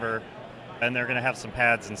wherever, and they're going to have some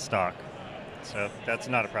pads in stock. So that's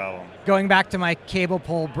not a problem. Going back to my cable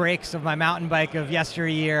pull brakes of my mountain bike of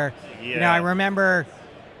yesteryear, yeah. I remember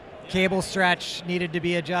cable stretch needed to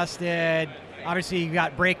be adjusted. Obviously, you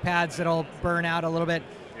got brake pads that'll burn out a little bit.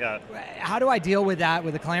 Yeah. How do I deal with that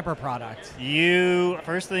with a clamper product?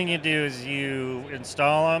 First thing you do is you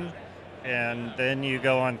install them, and then you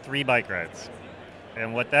go on 3 bike rides.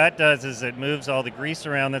 And what that does is it moves all the grease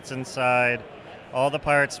around that's inside, all the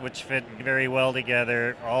parts which fit very well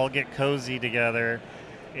together, all get cozy together,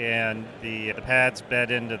 and the pads bed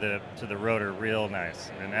into the rotor real nice.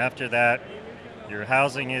 And after that, your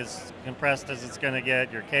housing is compressed as it's going to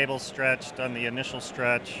get, your cable's stretched on the initial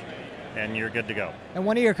stretch, and you're good to go. And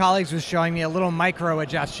one of your colleagues was showing me a little micro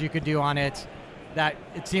adjust you could do on it that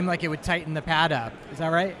it seemed like it would tighten the pad up. Is that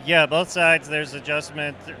right? Yeah, both sides there's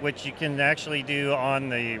adjustment which you can actually do on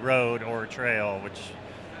the road or trail, which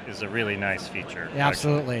is a really nice feature. Yeah,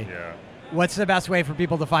 absolutely. Yeah. What's the best way for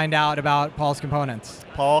people to find out about Paul's components?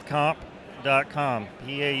 PaulComp paulcomp.com,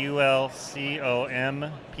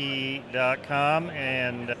 paulcomp.com,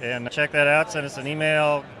 and check that out. Send us an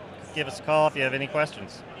email, give us a call if you have any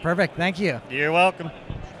questions. Perfect. Thank you. You're welcome.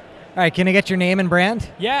 All right, can I get your name and brand?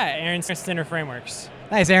 Yeah, Aaron Center Frameworks.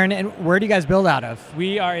 Nice, Aaron. And where do you guys build out of?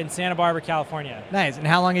 We are in Santa Barbara, California. Nice. And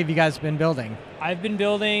how long have you guys been building? I've been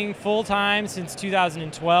building full-time since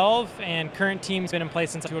 2012, and current team's been in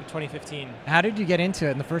place since 2015. How did you get into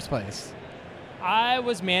it in the first place? I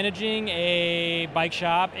was managing a bike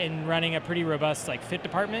shop and running a pretty robust fit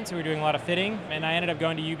department, so we were doing a lot of fitting, and I ended up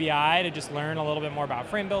going to UBI to just learn a little bit more about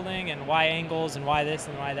frame building and why angles and why this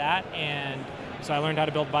and why that, and so I learned how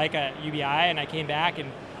to build bike at UBI, and I came back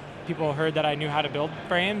and people heard that I knew how to build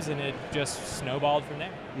frames, and it just snowballed from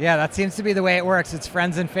there. Yeah, that seems to be the way it works. It's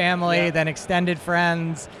friends and family, then extended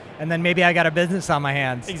friends, and then maybe I got a business on my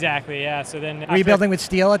hands. Exactly, yeah. So then were you building with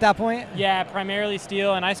steel at that point? Yeah, primarily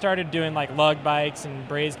steel, and I started doing lug bikes and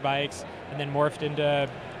brazed bikes, and then morphed into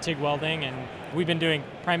TIG welding, and we've been doing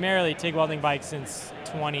primarily TIG welding bikes since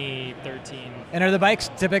 2013. And are the bikes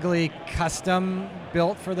typically custom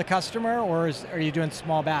built for the customer, or are you doing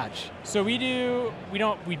small batch? So we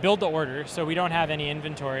build the order, so we don't have any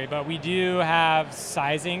inventory, but we do have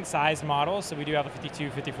sized models. So we do have a 52,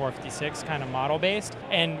 54, 56 kind of model based.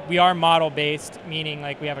 And we are model based, meaning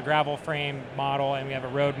we have a gravel frame model and we have a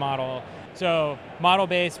road model. So model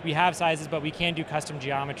based, we have sizes, but we can do custom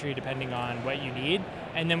geometry depending on what you need.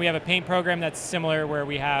 And then we have a paint program that's similar where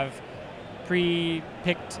we have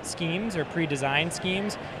pre-picked schemes or pre-designed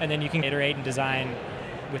schemes, and then you can iterate and design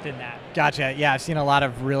within that. Gotcha. Yeah, I've seen a lot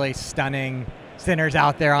of really stunning Spinners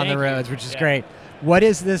out there on the roads, which is Yeah. great. What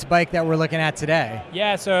is this bike that we're looking at today?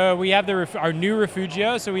 Yeah, so we have our new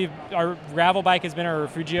Refugio. So our gravel bike has been our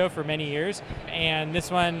Refugio for many years, and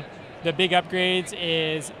this one, the big upgrades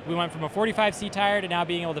is we went from a 45C tire to now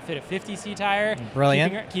being able to fit a 50C tire.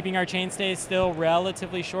 Brilliant. Keeping our chainstays still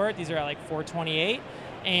relatively short. These are at 428,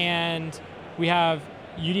 and we have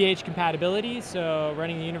UDH compatibility, so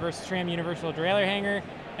running the SRAM universal derailleur hanger,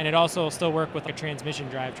 and it also will still work with a transmission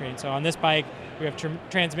drivetrain. So on this bike, we have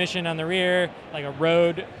transmission on the rear, a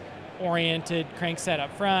road-oriented crankset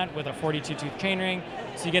up front with a 42-tooth chainring.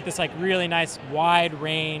 So you get this really nice wide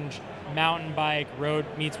range mountain bike, road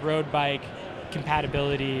meets road bike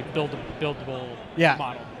compatibility, buildable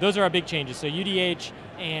model. Those are our big changes. So UDH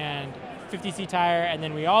and 50C tire, and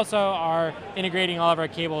then we also are integrating all of our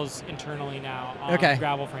cables internally now on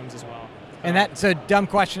gravel frames as well. And so dumb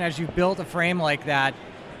question, as you built a frame like that,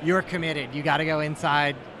 you're committed. You got to go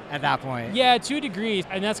inside at that point. Yeah, to a degree,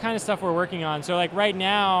 and that's kind of stuff we're working on. So right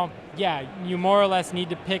now, yeah, you more or less need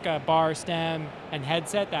to pick a bar, stem, and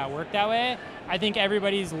headset that work that way. I think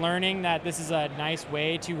everybody's learning that this is a nice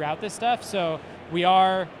way to route this stuff. So we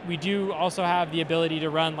do also have the ability to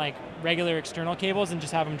run regular external cables and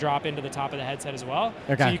just have them drop into the top of the headset as well.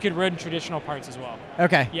 Okay. So you could run traditional parts as well.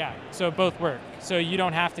 Okay. Yeah, so both work. So you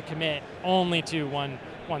don't have to commit only to one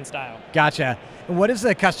style. Gotcha. And what does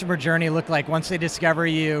the customer journey look like once they discover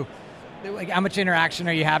you? How much interaction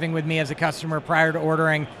are you having with me as a customer prior to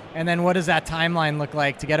ordering? And then what does that timeline look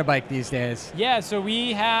like to get a bike these days? Yeah, so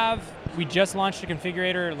we just launched a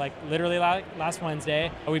configurator literally last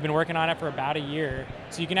Wednesday. We've been working on it for about a year.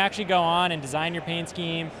 So you can actually go on and design your paint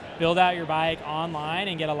scheme, build out your bike online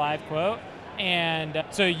and get a live quote. And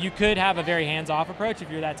so you could have a very hands-off approach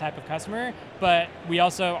if you're that type of customer, but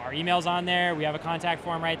our email's on there. We have a contact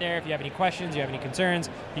form right there. If you have any questions, you have any concerns,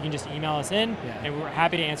 you can just email us in, and we're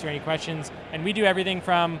happy to answer any questions. And we do everything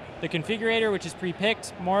from the configurator, which is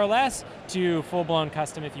pre-picked more or less, to full-blown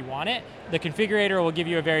custom if you want it. The configurator will give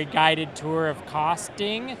you a very guided tour of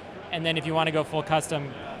costing, and then if you want to go full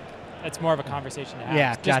custom, it's more of a conversation to have.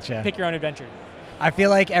 Yeah, just gotcha. Pick your own adventure. I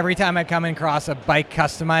feel like every time I come across a bike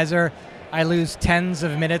customizer, I lose tens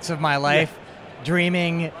of minutes of my life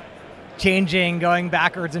dreaming, changing, going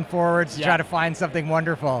backwards and forwards to try to find something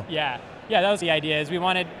wonderful. Yeah, that was the idea, is we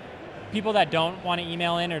wanted people that don't want to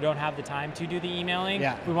email in or don't have the time to do the emailing,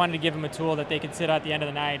 we wanted to give them a tool that they could sit at the end of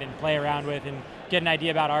the night and play around with and get an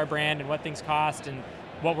idea about our brand and what things cost and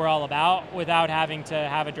what we're all about without having to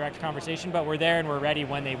have a direct conversation, but we're there and we're ready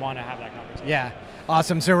when they want to have that conversation. Yeah.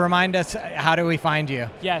 Awesome. So remind us, how do we find you?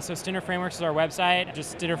 Yeah, so Stinner Frameworks is our website,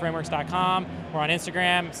 just stinnerframeworks.com. We're on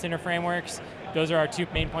Instagram, Stinner Frameworks. Those are our two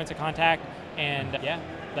main points of contact. And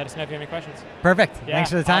let us know if you have any questions. Perfect.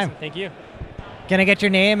 Thanks for the time. Awesome. Thank you. Can I get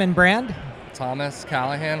your name and brand? Thomas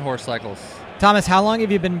Callahan, Horse Cycles. Thomas, how long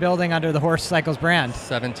have you been building under the Horse Cycles brand?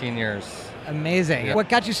 17 years. Amazing. Yeah. What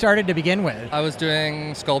got you started to begin with? I was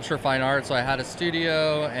doing sculpture fine art, so I had a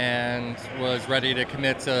studio and was ready to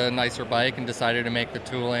commit to a nicer bike and decided to make the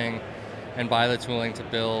tooling and buy the tooling to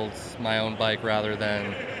build my own bike rather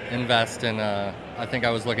than invest in I think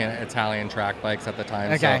I was looking at Italian track bikes at the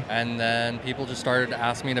time. Okay. So, and then people just started to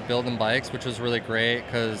ask me to build them bikes, which was really great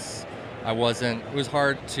because it was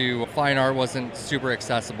hard to, fine art wasn't super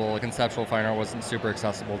accessible, conceptual fine art wasn't super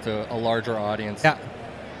accessible to a larger audience. Yeah.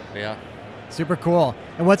 But yeah. Super cool.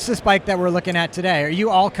 And what's this bike that we're looking at today? Are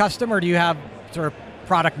you all custom, or do you have sort of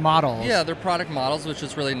product models? Yeah, they're product models, which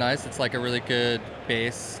is really nice. It's like a really good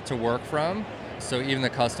base to work from. So even the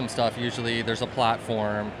custom stuff, usually there's a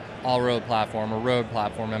platform, all-road platform, a road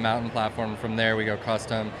platform, a mountain platform. From there we go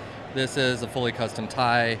custom. This is a fully custom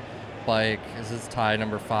Thai bike. This is Thai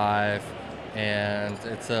number 5, and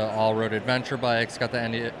it's an all-road adventure bike. It's got the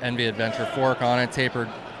Envy Adventure fork on it, tapered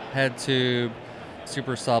head tube,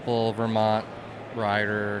 super supple Vermont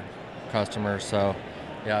rider customer. So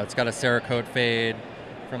yeah, it's got a Cerakote fade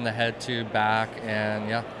from the head tube back, and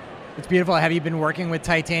yeah. It's beautiful. Have you been working with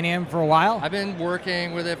titanium for a while? I've been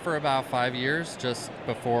working with it for about 5 years, just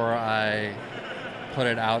before I put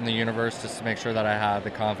it out in the universe, just to make sure that I had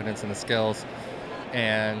the confidence and the skills,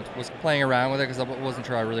 and was playing around with it because I wasn't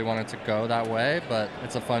sure I really wanted to go that way, but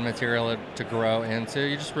it's a fun material to grow into.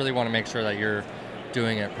 You just really want to make sure that you're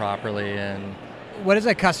doing it properly. And what does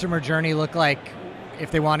a customer journey look like if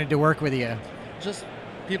they wanted to work with you? Just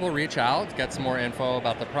people reach out, get some more info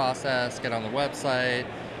about the process, get on the website,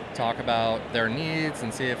 talk about their needs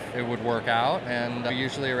and see if it would work out. And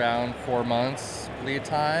usually around 4 months lead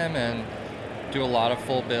time, and do a lot of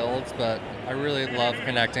full builds. But I really love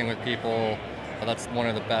connecting with people. That's one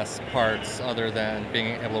of the best parts, other than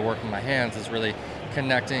being able to work with my hands, is really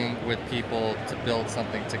connecting with people to build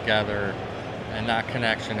something together. And that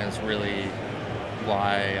connection is really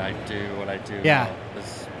why I do what I do. Yeah.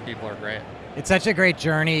 Because people are great. It's such a great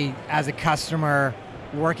journey as a customer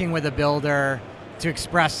working with a builder to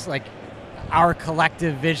express like our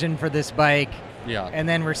collective vision for this bike, yeah, and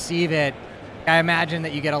then receive it. I imagine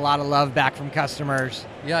that you get a lot of love back from customers.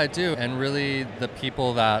 Yeah, I do. And really the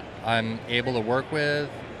people that I'm able to work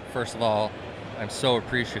with, first of all, I'm so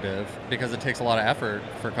appreciative because it takes a lot of effort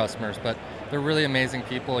for customers, but they're really amazing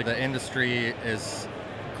people. The industry is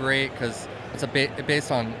great because it's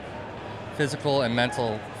based on physical and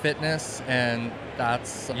mental fitness, and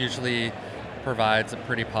that's usually provides a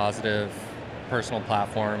pretty positive personal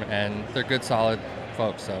platform, and they're good, solid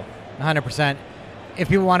folks. So 100%. If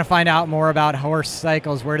people want to find out more about Horse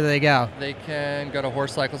Cycles, where do they go? They can go to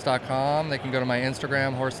horsecycles.com. They can go to my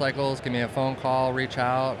Instagram, Horse Cycles, give me a phone call, reach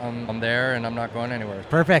out. I'm there, and I'm not going anywhere.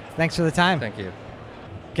 Perfect. Thanks for the time. Thank you.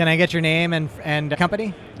 Can I get your name and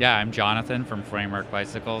company? Yeah, I'm Jonathan from Framework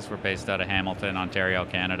Bicycles. We're based out of Hamilton, Ontario,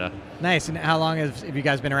 Canada. Nice. And how long have you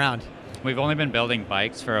guys been around? We've only been building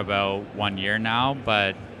bikes for about 1 year now,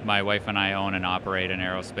 but my wife and I own and operate an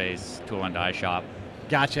aerospace tool and die shop.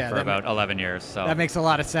 Gotcha. For about 11 years. So that makes a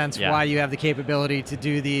lot of sense why you have the capability to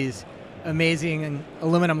do these amazing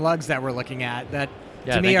aluminum lugs that we're looking at. That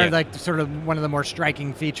to me are like sort of one of the more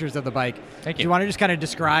striking features of the bike. Thank you. Do you want to just kind of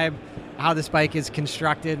describe how this bike is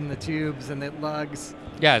constructed and the tubes and the lugs?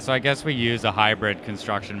 Yeah, so I guess we use a hybrid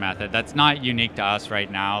construction method. That's not unique to us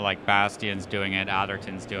right now. Like Bastion's doing it,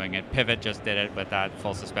 Atherton's doing it. Pivot just did it with that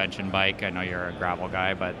full suspension bike. I know you're a gravel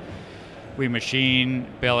guy, but we machine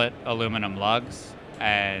billet aluminum lugs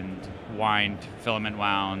and filament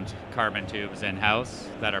wound carbon tubes in-house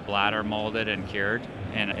that are bladder molded and cured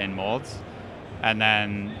in molds. And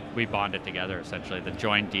then we bond it together, essentially. The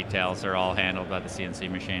joint details are all handled by the CNC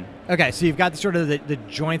machine. Okay, so you've got sort of the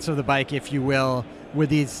joints of the bike, if you will, with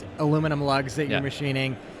these aluminum lugs that you're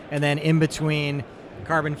machining, and then in between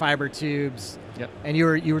carbon fiber tubes. Yep. And you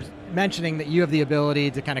were mentioning that you have the ability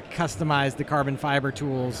to kind of customize the carbon fiber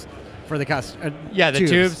tools for the the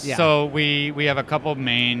tubes. Yeah. So we have a couple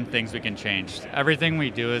main things we can change. Everything we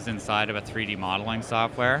do is inside of a 3D modeling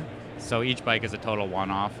software. So each bike is a total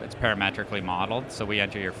one-off. It's parametrically modeled. So we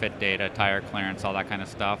enter your fit data, tire clearance, all that kind of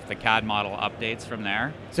stuff. The CAD model updates from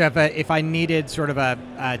there. So if I needed sort of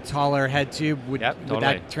a taller head tube, would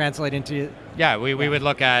that translate into? Yeah, we would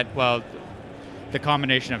look at, the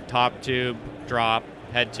combination of top tube, drop,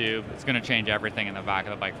 head tube. It's going to change everything in the back of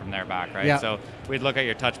the bike from there back, right? Yeah. So we'd look at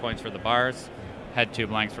your touch points for the bars, head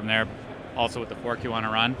tube length from there, also with the fork you want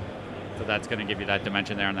to run. So that's going to give you that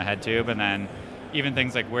dimension there on the head tube. And then even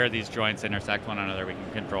things like where these joints intersect one another, we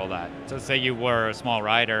can control that. So say you were a small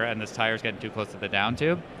rider and this tire's getting too close to the down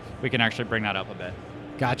tube, we can actually bring that up a bit.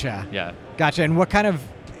 Gotcha. Yeah. Gotcha. And what kind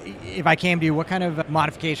of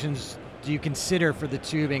modifications do you consider for the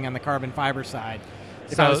tubing on the carbon fiber side?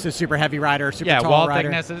 If I was a super heavy rider, super tall wall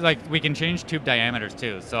rider. thickness is we can change tube diameters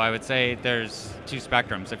too. So I would say there's two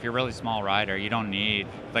spectrums. If you're a really small rider, you don't need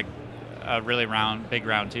a really big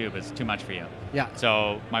round tube is too much for you. Yeah.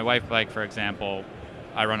 So my wife bike, for example,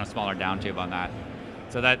 I run a smaller down tube on that.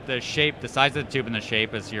 So that the size of the tube and the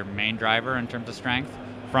shape is your main driver in terms of strength.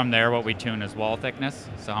 From there, what we tune is wall thickness,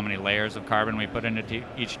 so how many layers of carbon we put into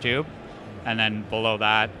each tube. And then below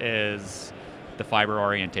that is the fiber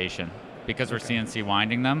orientation. Because we're CNC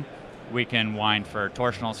winding them, we can wind for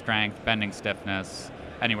torsional strength, bending stiffness,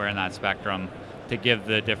 anywhere in that spectrum to give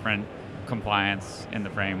the different compliance in the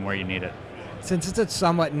frame where you need it. Since it's a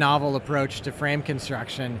somewhat novel approach to frame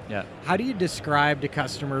construction, how do you describe to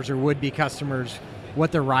customers or would-be customers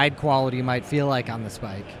what the ride quality might feel like on this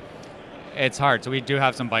bike? It's hard. So we do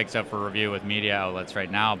have some bikes up for review with media outlets right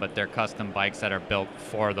now, but they're custom bikes that are built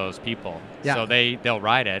for those people. Yeah. So they'll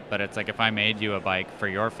ride it, but it's like if I made you a bike for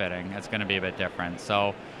your fitting, it's going to be a bit different.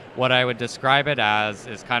 So what I would describe it as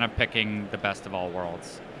is kind of picking the best of all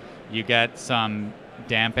worlds. You get some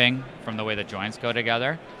damping from the way the joints go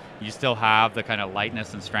together. You still have the kind of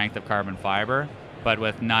lightness and strength of carbon fiber, but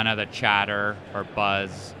with none of the chatter or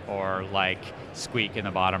buzz or like squeak in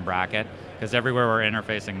the bottom bracket. Because everywhere we're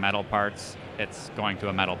interfacing metal parts, it's going to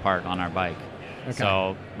a metal part on our bike. Okay.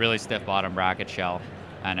 So really stiff bottom bracket shell,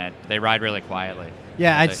 and they ride really quietly.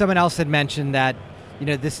 Yeah, someone else had mentioned that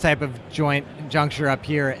this type of joint juncture up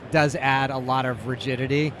here does add a lot of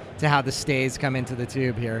rigidity to how the stays come into the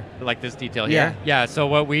tube here. Like this detail here? Yeah, so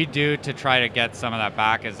what we do to try to get some of that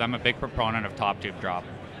back is I'm a big proponent of top tube drop.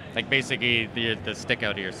 Like basically the stick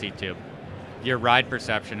out of your seat tube. Your ride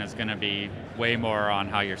perception is going to be way more on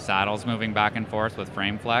how your saddle's moving back and forth with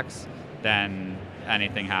frame flex than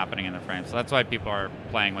anything happening in the frame. So that's why people are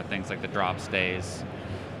playing with things like the drop stays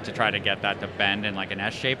to try to get that to bend in like an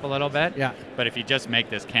S shape a little bit. Yeah. But if you just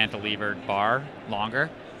make this cantilevered bar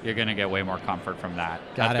longer, you're going to get way more comfort from that.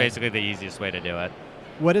 That's basically the easiest way to do it.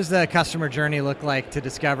 What does the customer journey look like to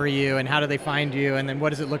discover you, and how do they find you, and then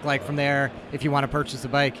what does it look like from there if you want to purchase a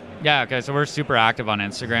bike? Yeah, okay, so we're super active on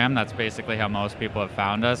Instagram. That's basically how most people have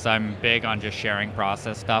found us. I'm big on just sharing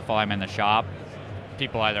process stuff while I'm in the shop.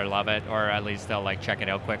 People either love it or at least they'll like check it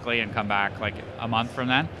out quickly and come back like a month from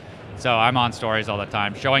then. So I'm on stories all the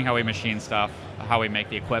time, showing how we machine stuff, how we make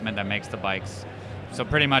the equipment that makes the bikes. So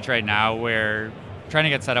pretty much right now we're trying to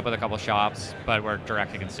get set up with a couple shops, but we're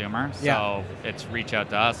direct to consumer. So it's reach out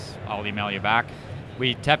to us, I'll email you back.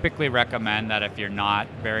 We typically recommend that if you're not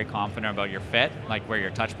very confident about your fit, like where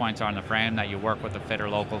your touch points are on the frame, that you work with a fitter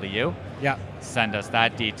local to you. Yeah. Send us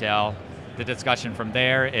that detail. The discussion from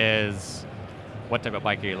there is what type of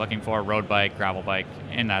bike are you looking for? Road bike, gravel bike,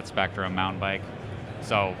 in that spectrum, mountain bike.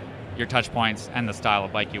 So your touch points and the style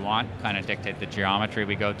of bike you want kind of dictate the geometry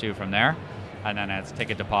we go to from there. And then it's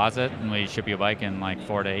take a deposit, and we ship you a bike in like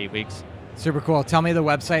 4 to 8 weeks. Super cool. Tell me the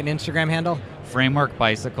website and Instagram handle.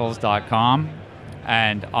 Frameworkbicycles.com,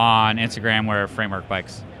 and on Instagram we're Framework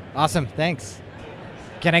Bikes. Awesome, thanks.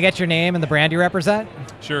 Can I get your name and the brand you represent?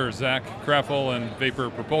 Sure, Zach Kraffel and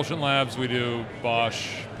Vapor Propulsion Labs. We do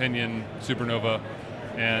Bosch, Pinion, Supernova,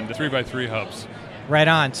 and 3x3 hubs. Right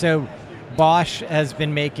on. So Bosch has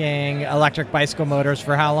been making electric bicycle motors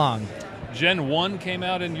for how long? Gen 1 came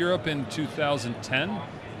out in Europe in 2010.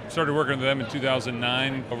 Started working with them in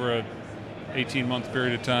 2009, over a 18-month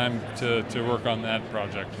period of time to work on that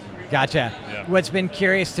project. Gotcha. Yeah. What's been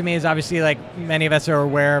curious to me is obviously like many of us are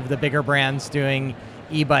aware of the bigger brands doing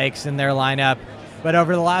e-bikes in their lineup, but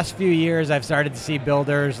over the last few years I've started to see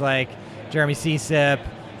builders like Jeremy Csip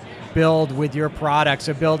build with your product,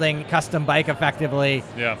 so building custom bike effectively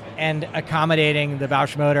and accommodating the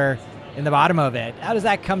Bosch motor in the bottom of it. How does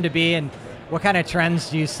that come to be, and what kind of trends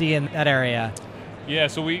do you see in that area? Yeah,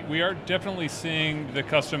 so we are definitely seeing the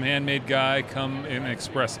custom handmade guy come and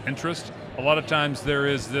express interest. A lot of times there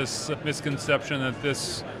is this misconception that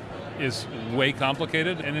this is way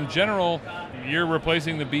complicated, and in general, you're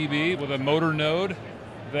replacing the BB with a motor node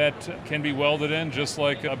that can be welded in just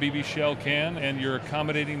like a BB shell can, and you're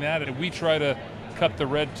accommodating that. And we try to cut the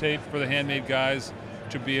red tape for the handmade guys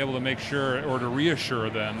to be able to make sure, or to reassure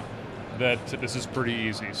them, that this is pretty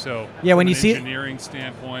easy. So yeah, when you see engineering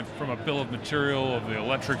standpoint, from a bill of material, of the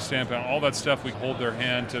electric standpoint, all that stuff, we hold their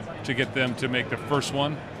hand to get them to make the first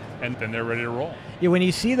one, and then they're ready to roll. Yeah, when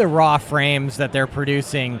you see the raw frames that they're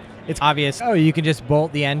producing, it's obvious, you can just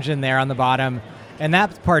bolt the engine there on the bottom, and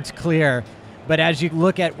that part's clear. But as you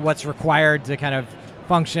look at what's required to kind of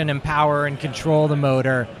function and power and control the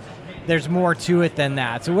motor, there's more to it than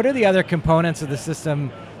that. So what are the other components of the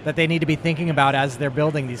system that they need to be thinking about as they're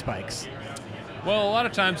building these bikes? Well, a lot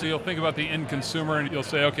of times you'll think about the end consumer and you'll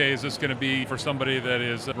say, okay, is this going to be for somebody that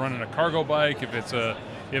is running a cargo bike, if it's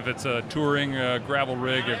a touring gravel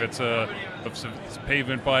rig, if it's a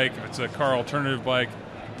pavement bike, if it's a car alternative bike.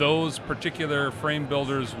 those particular frame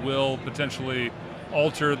builders will potentially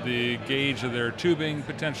alter the gauge of their tubing,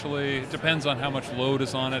 potentially. It depends on how much load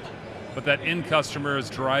is on it. But that end customer is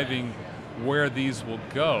driving where these will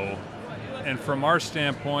go. And from our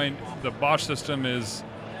standpoint, the Bosch system is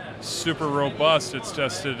super robust. It's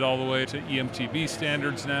tested all the way to EMTB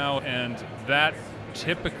standards now, and that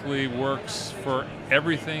typically works for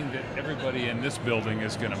everything that everybody in this building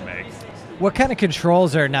is going to make. What kind of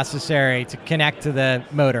controls are necessary to connect to the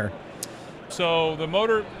motor? So the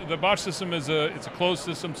motor, the Bosch system it's a closed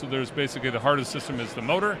system, so there's basically the hardest system is the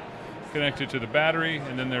motor connected to the battery,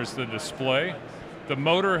 and then there's the display. The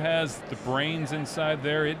motor has the brains inside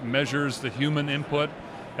there. It measures the human input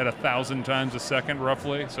at 1,000 times a second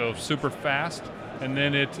roughly, so super fast. And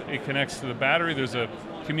then it connects to the battery. There's a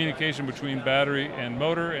communication between battery and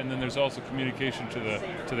motor, and then there's also communication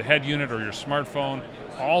to the head unit or your smartphone.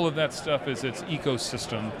 All of that stuff is its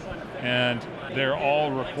ecosystem, and they're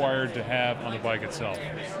all required to have on the bike itself.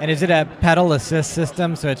 And is it a pedal assist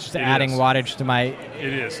system, so it's just adding is. wattage to my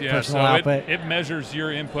personal output? It measures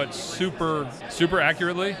your input super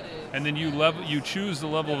accurately, and then you choose the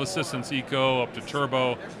level of assistance, Eco up to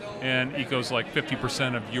Turbo, and Eco's like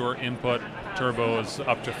 50% of your input. Turbo is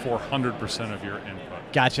up to 400% of your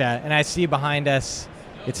input. Gotcha. And I see behind us,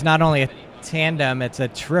 it's not only a tandem, it's a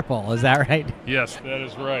triple. Is that right? Yes, that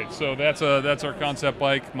is right. So that's our concept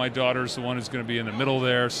bike. My daughter's the one who's going to be in the middle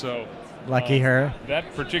there. So lucky her.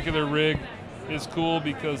 That particular rig is cool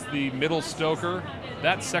because the middle stoker,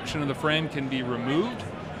 that section of the frame can be removed,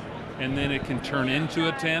 and then it can turn into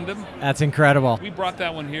a tandem. That's incredible. We brought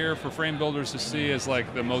that one here for frame builders to see as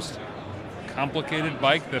like the most complicated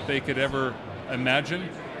bike that they could ever imagine,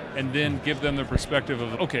 and then give them the perspective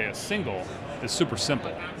of, okay, a single is super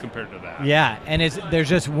simple compared to that. Yeah, and is there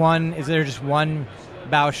just one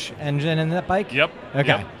Bosch engine in that bike? Yep. Okay.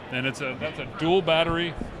 Yep. And that's a dual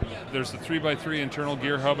battery. There's a 3x3 internal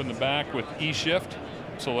gear hub in the back with E-Shift,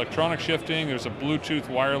 so electronic shifting. There's a Bluetooth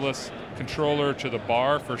wireless controller to the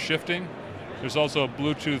bar for shifting. There's also a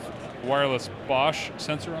Bluetooth wireless Bosch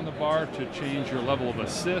sensor on the bar to change your level of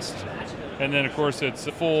assist. And then, of course, it's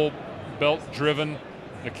full belt driven.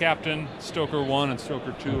 The Captain, Stoker 1, and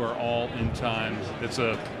Stoker 2 are all in time. It's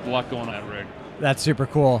a lot going on that rig. That's super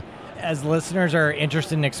cool. As listeners are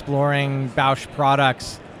interested in exploring Bosch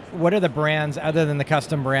products, what are the brands, other than the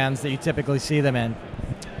custom brands, that you typically see them in?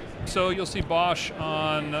 So you'll see Bosch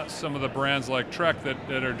on some of the brands like Trek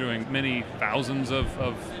that are doing many thousands of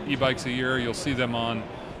e-bikes a year. You'll see them on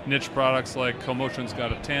niche products like CoMotion's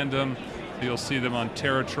got a tandem. You'll see them on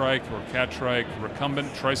TerraTrike or Catrike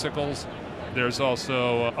recumbent tricycles. There's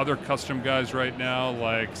also other custom guys right now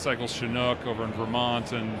like Cycle Chinook over in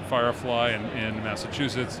Vermont and Firefly in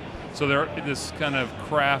Massachusetts. So this kind of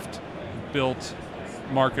craft-built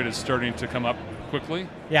market is starting to come up quickly.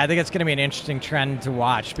 Yeah, I think it's going to be an interesting trend to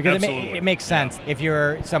watch because it makes sense. Yeah. If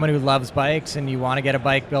you're someone who loves bikes and you want to get a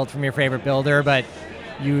bike built from your favorite builder, but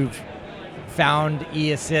you've found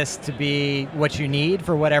e-assist to be what you need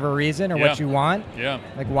for whatever reason or what you want,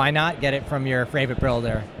 like why not get it from your favorite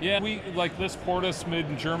builder? Yeah, we like this Portus made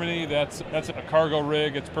in Germany. That's a cargo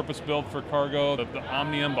rig. It's purpose built for cargo. The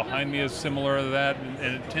Omnium behind me is similar to that,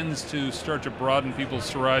 and it tends to start to broaden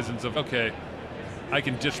people's horizons of, okay, I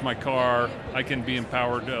can ditch my car, I can be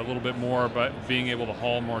empowered a little bit more by being able to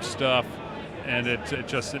haul more stuff. And it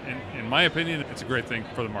just, in my opinion, it's a great thing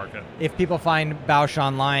for the market. If people find Bosch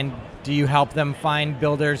online, do you help them find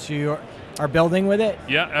builders who are building with it?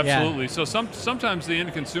 Yeah, absolutely. Yeah. So sometimes the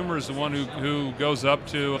end consumer is the one who goes up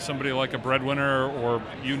to somebody like a Breadwinner or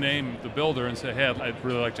you name the builder and say, hey, I'd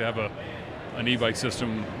really like to have an e-bike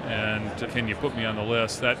system, and can you put me on the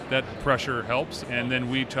list? That pressure helps, and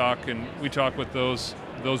then we talk with those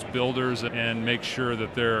builders and make sure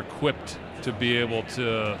that they're equipped to be able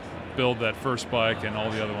to build that first bike and all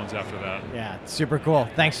the other ones after that. Yeah, super cool.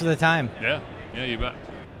 Thanks for the time. Yeah, you bet.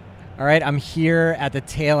 All right, I'm here at the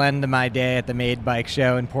tail end of my day at the Made Bike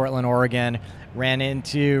Show in Portland, Oregon. Ran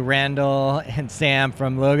into Randall and Sam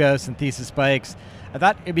from Logos and Thesis Bikes. I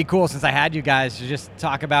thought it'd be cool, since I had you guys, to just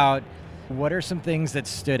talk about what are some things that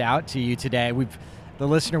stood out to you today. The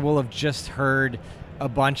listener will have just heard a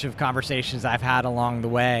bunch of conversations I've had along the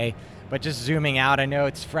way, but just zooming out, I know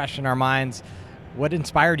it's fresh in our minds. What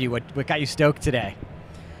inspired you? What got you stoked today?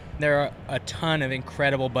 There are a ton of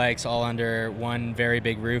incredible bikes all under one very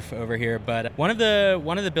big roof over here, but one of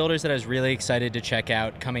the builders that I was really excited to check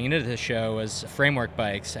out coming into the show was Framework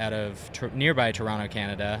Bikes out of nearby Toronto,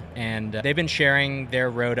 Canada, and they've been sharing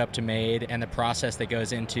their road up to Made and the process that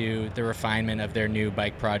goes into the refinement of their new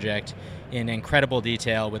bike project in incredible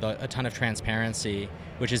detail with a ton of transparency,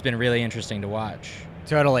 which has been really interesting to watch.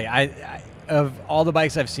 Totally. Of all the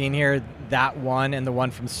bikes I've seen here, that one and the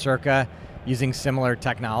one from Circa using similar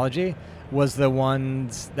technology was the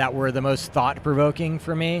ones that were the most thought-provoking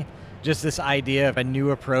for me. Just this idea of a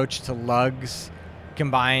new approach to lugs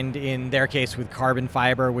combined, in their case, with carbon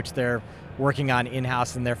fiber, which they're working on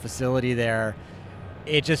in-house in their facility there.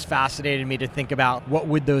 It just fascinated me to think about what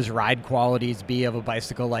would those ride qualities be of a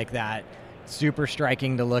bicycle like that. Super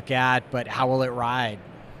striking to look at, but how will it ride?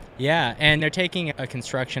 Yeah, and they're taking a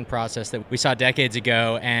construction process that we saw decades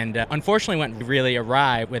ago and unfortunately went really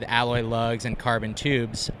awry with alloy lugs and carbon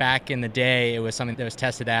tubes. Back in the day, it was something that was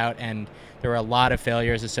tested out, and there were a lot of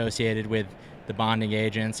failures associated with the bonding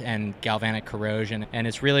agents and galvanic corrosion. And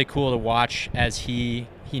it's really cool to watch as he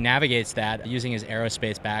navigates that using his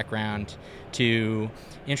aerospace background to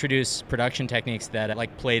introduce production techniques that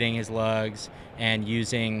like plating his lugs and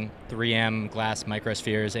using 3M glass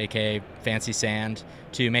microspheres, aka fancy sand,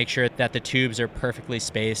 to make sure that the tubes are perfectly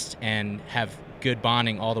spaced and have good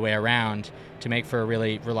bonding all the way around to make for a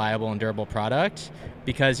really reliable and durable product.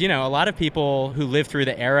 Because, you know, a lot of people who lived through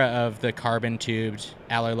the era of the carbon tubed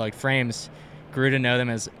alloy lug frames grew to know them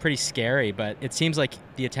as pretty scary, but it seems like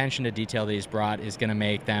the attention to detail that he's brought is going to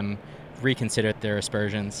make them reconsider their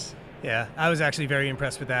aspersions. Yeah, I was actually very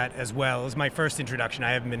impressed with that as well. It was my first introduction.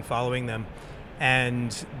 I haven't been following them.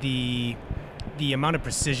 And the amount of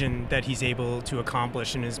precision that he's able to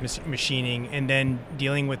accomplish in his machining, and then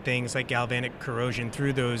dealing with things like galvanic corrosion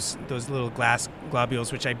through those little glass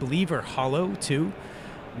globules, which I believe are hollow too,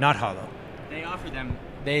 not hollow. They offer them.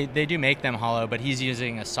 They do make them hollow, but he's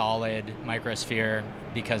using a solid microsphere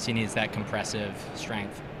because he needs that compressive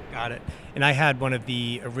strength. Got it. And I had one of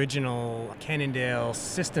the original Cannondale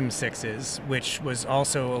System 6s, which was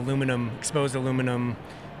also aluminum, exposed aluminum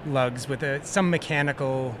lugs with some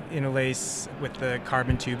mechanical interlace with the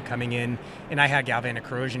carbon tube coming in, and I had galvanic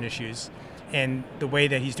corrosion issues. And the way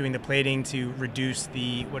that he's doing the plating to reduce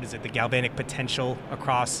the galvanic potential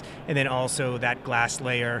across, and then also that glass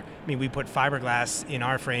layer. I mean, we put fiberglass in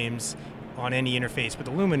our frames on any interface with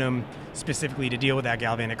aluminum specifically to deal with that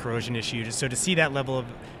galvanic corrosion issue. So to see that level of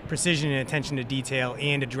precision and attention to detail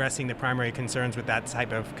and addressing the primary concerns with that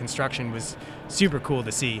type of construction was super cool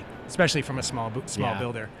to see, especially from a small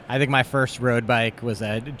builder. I think my first road bike was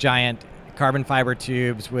a giant carbon fiber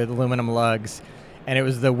tubes with aluminum lugs, and it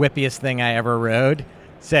was the whippiest thing I ever rode.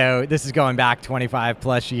 So this is going back 25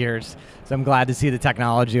 plus years. So I'm glad to see the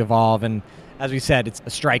technology evolve. And as we said, it's a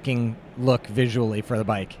striking look visually for the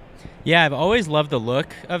bike. Yeah, I've always loved the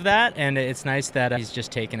look of that, and it's nice that he's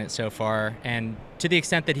just taken it so far. And to the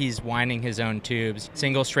extent that he's winding his own tubes,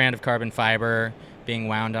 single strand of carbon fiber being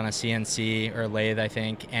wound on a CNC or lathe, I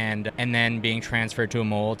think, and then being transferred to a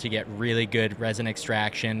mold to get really good resin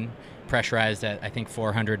extraction, pressurized at, I think,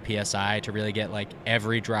 400 PSI to really get like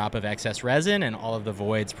every drop of excess resin and all of the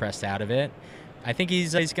voids pressed out of it. I think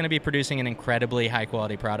he's going to be producing an incredibly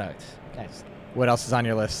high-quality product. Nice. What else is on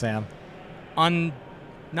your list, Sam? On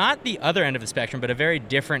not the other end of the spectrum, but a very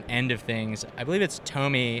different end of things, I believe it's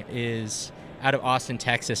Tomy is out of Austin,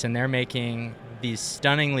 Texas, and they're making these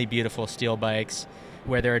stunningly beautiful steel bikes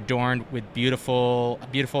where they're adorned with beautiful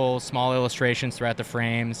small illustrations throughout the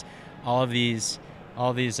frames. All these,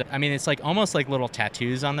 I mean, it's like almost like little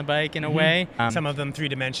tattoos on the bike in a way. Some of them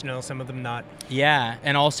three-dimensional, some of them not. Yeah,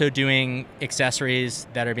 and also doing accessories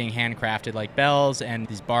that are being handcrafted, like bells and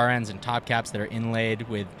these bar ends and top caps that are inlaid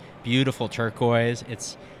with beautiful turquoise.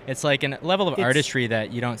 It's like a level of artistry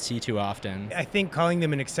that you don't see too often. I think calling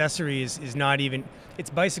them an accessory is not even, it's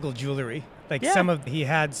bicycle jewelry. Like he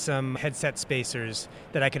had some headset spacers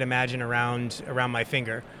that I could imagine around my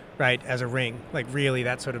finger, right, as a ring. Like really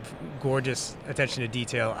that sort of gorgeous attention to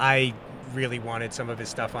detail. I really wanted some of his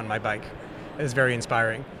stuff on my bike. It was very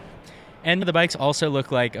inspiring. And the bikes also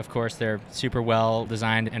look like, of course, they're super well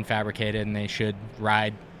designed and fabricated, and they should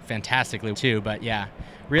ride fantastically too. But yeah,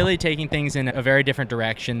 really taking things in a very different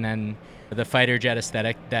direction than the fighter jet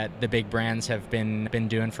aesthetic that the big brands have been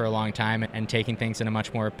doing for a long time, and taking things in a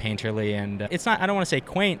much more painterly, and it's not, I don't want to say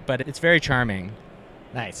quaint, but it's very charming.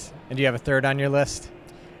 Nice. And do you have a third on your list?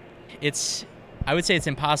 I would say it's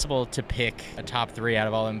impossible to pick a top three out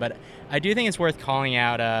of all of them, but I do think it's worth calling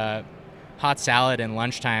out Hot Salad and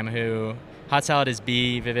Lunchtime, who Hot Salad is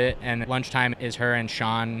B. Vivit, and Lunchtime is her and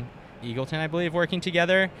Sean Eagleton, I believe, working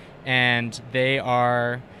together, and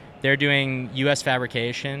they're doing U.S.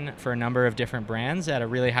 fabrication for a number of different brands at a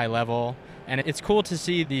really high level. And it's cool to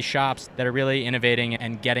see these shops that are really innovating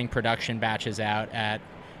and getting production batches out at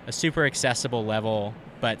a super accessible level,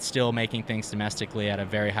 but still making things domestically at a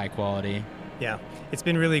very high quality. Yeah, it's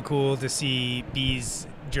been really cool to see Bee's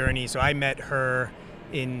journey. So I met her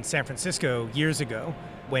in San Francisco years ago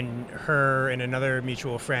when her and another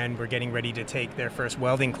mutual friend were getting ready to take their first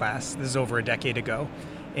welding class. This is over a decade ago.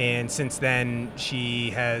 And since then,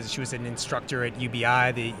 she was an instructor at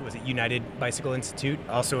UBI, United Bicycle Institute,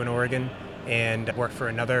 also in Oregon, and worked for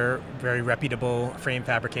another very reputable frame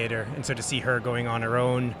fabricator. And so to see her going on her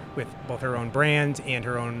own with both her own brand and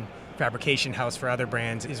her own fabrication house for other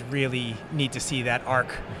brands is really neat to see that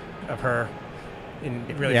arc of her from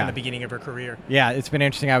the beginning of her career. Yeah, it's been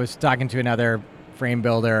interesting. I was talking to another frame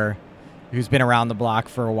builder who's been around the block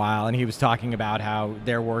for a while, and he was talking about how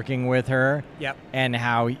they're working with her. Yep. And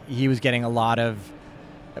how he was getting a lot of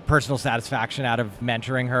personal satisfaction out of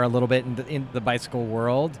mentoring her a little bit in the bicycle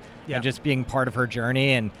world. Yep. And just being part of her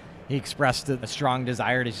journey. And he expressed a strong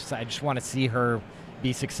desire to I just want to see her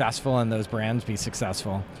be successful and those brands be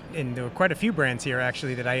successful. And there were quite a few brands here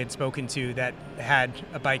actually that I had spoken to that had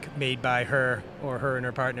a bike made by her or her and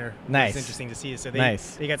her partner. Nice. It's interesting to see. So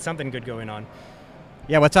they got something good going on.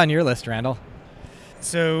 Yeah, what's on your list, Randall?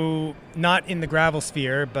 So not in the gravel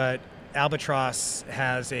sphere, but Albatross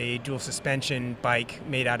has a dual suspension bike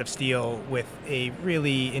made out of steel with a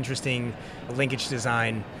really interesting linkage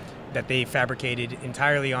design that they fabricated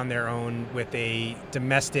entirely on their own with a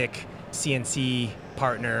domestic CNC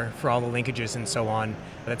partner for all the linkages and so on.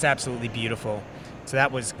 That's absolutely beautiful. So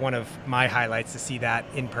that was one of my highlights to see that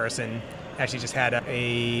in person. Actually just had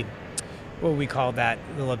what we call that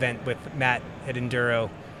little event with Matt at Enduro.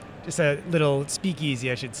 Just a little speakeasy,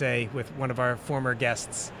 I should say, with one of our former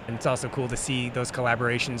guests. And it's also cool to see those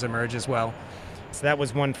collaborations emerge as well. So that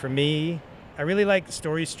was one for me. I really like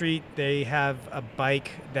Story Street. They have a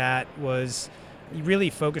bike that was really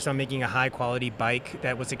focused on making a high quality bike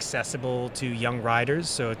that was accessible to young riders.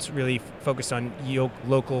 So it's really focused on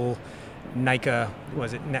local NICA,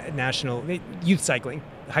 national youth cycling,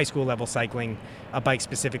 high school level cycling, a bike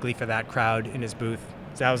specifically for that crowd in his booth.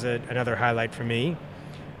 So that was another highlight for me.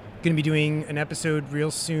 Going to be doing an episode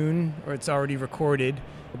real soon, or it's already recorded,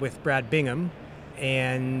 with Brad Bingham.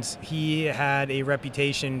 And he had a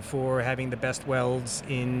reputation for having the best welds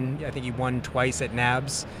I think he won twice at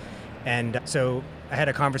NABS. And so I had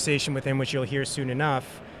a conversation with him, which you'll hear soon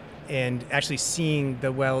enough, and actually seeing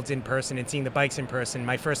the welds in person and seeing the bikes in person,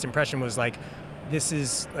 my first impression was like, this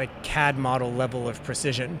is like CAD model level of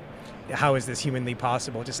precision. How is this humanly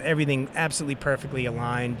possible? Just everything absolutely perfectly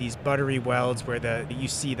aligned, these buttery welds where you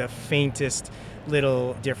see the faintest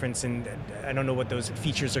little difference in, I don't know what those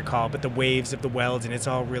features are called, but the waves of the welds, and it's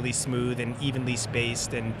all really smooth and evenly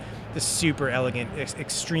spaced, and the super elegant,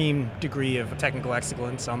 extreme degree of technical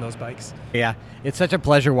excellence on those bikes. Yeah, it's such a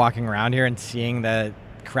pleasure walking around here and seeing the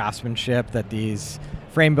craftsmanship that these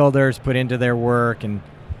frame builders put into their work, and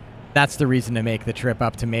that's the reason to make the trip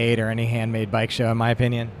up to Made or any Handmade bike show, in my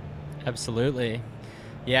opinion. Absolutely.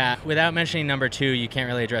 Yeah, without mentioning number 2, you can't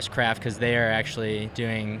really address craft because they are actually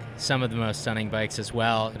doing some of the most stunning bikes as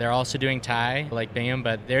well. They're also doing Thai, like Bingham,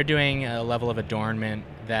 but they're doing a level of adornment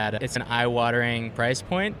that it's an eye-watering price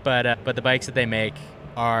point, but the bikes that they make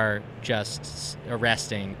are just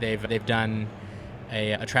arresting. They've done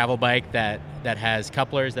a travel bike that has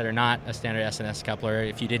couplers that are not a standard S&S coupler.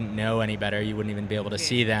 If you didn't know any better, you wouldn't even be able to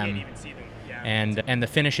see them. Can't even see them. Yeah. And the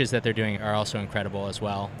finishes that they're doing are also incredible as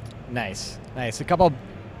well. Nice. A couple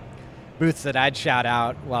booths that I'd shout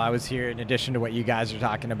out while I was here, in addition to what you guys are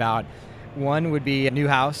talking about. One would be a new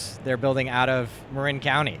house they're building out of Marin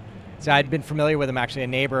County. So I'd been familiar with them, actually. A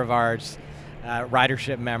neighbor of ours,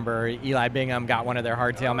 ridership member, Eli Bingham, got one of their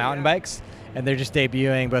hardtail mountain bikes, and they're just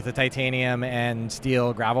debuting both a titanium and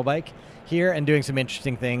steel gravel bike here and doing some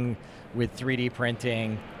interesting thing with 3D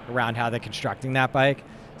printing around how they're constructing that bike.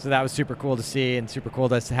 So that was super cool to see, and super cool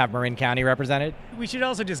to have Marin County represented. We should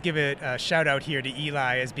also just give a shout out here to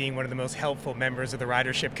Eli as being one of the most helpful members of the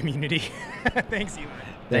ridership community. Thanks, Eli.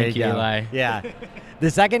 Thank you, Eli. Yeah. The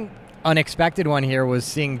second unexpected one here was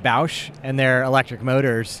seeing Bausch and their electric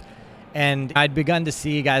motors. And I'd begun to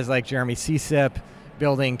see guys like Jeremy Seasip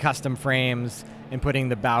building custom frames and putting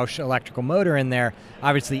the Bausch electrical motor in there.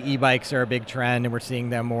 Obviously, e-bikes are a big trend, and we're seeing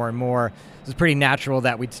them more and more. It's pretty natural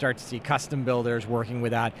that we'd start to see custom builders working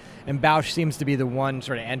with that. And Bausch seems to be the one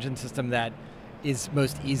sort of engine system that is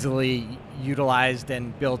most easily utilized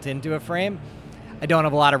and built into a frame. I don't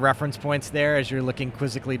have a lot of reference points there as you're looking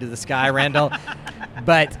quizzically to the sky, Randall,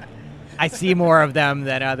 but I see more of them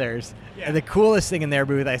than others. Yeah. And the coolest thing in their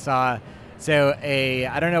booth I saw,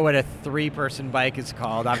 I don't know what a 3-person bike is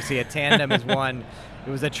called. Obviously a tandem is one. It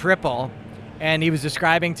was a triple. And he was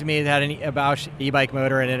describing to me it had a Bausch e-bike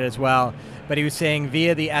motor in it as well. But he was saying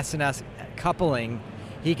via the S&S coupling,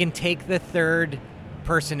 he can take the third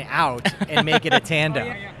person out and make it a tandem.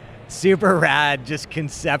 Oh, yeah. super rad, just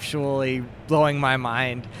conceptually blowing my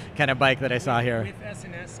mind kind of bike that I saw here. With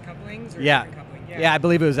S&S couplings? Or Yeah. coupling? Yeah, I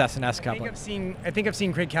believe it was S&S coupling. I think I've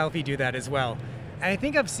seen Craig Calfee do that as well. And I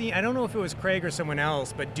think I don't know if it was Craig or someone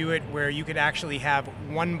else, but do it where you could actually have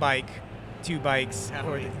one bike, two bikes,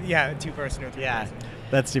 or two-person or three-person. Yeah,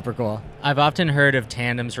 that's super cool. I've often heard of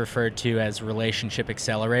tandems referred to as relationship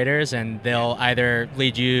accelerators, and they'll either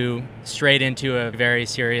lead you straight into a very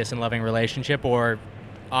serious and loving relationship or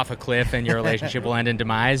off a cliff and your relationship will end in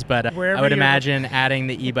demise. But I would imagine adding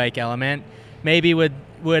the e-bike element maybe would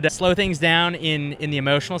slow things down in the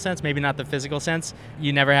emotional sense, maybe not the physical sense.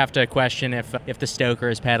 You never have to question if the stoker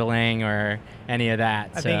is pedaling or any of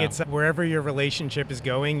that. I think it's wherever your relationship is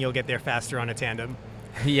going, you'll get there faster on a tandem.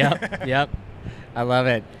 Yep. I love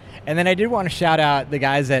it. And then I did want to shout out the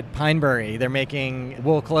guys at Pinebury. They're making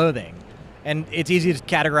wool clothing. And it's easy to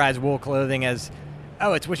categorize wool clothing as,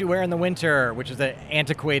 oh, it's what you wear in the winter, which is an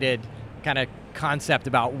antiquated kind of concept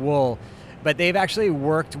about wool. But they've actually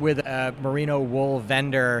worked with a merino wool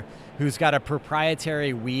vendor who's got a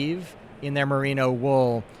proprietary weave in their merino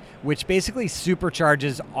wool, which basically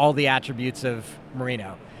supercharges all the attributes of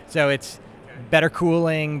merino. So it's better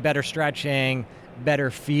cooling, better stretching, better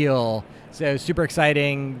feel. So super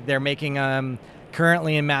exciting. They're making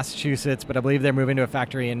currently in Massachusetts, but I believe they're moving to a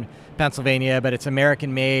factory in Pennsylvania, but it's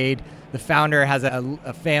American made. The founder has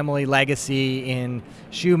a family legacy in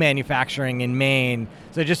shoe manufacturing in Maine.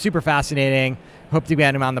 So just super fascinating. Hope to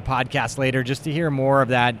get him on the podcast later just to hear more of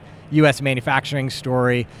that U.S. manufacturing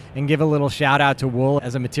story and give a little shout out to wool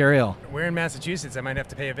as a material. We're in Massachusetts. I might have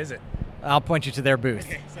to pay a visit. I'll point you to their booth.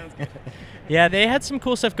 Okay, sounds good. Yeah, they had some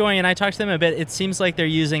cool stuff going, and I talked to them a bit. It seems like they're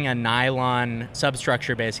using a nylon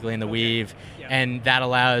substructure basically in the weave, and that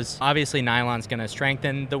allows, obviously nylon's going to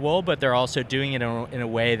strengthen the wool, but they're also doing it in a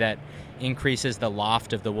way that increases the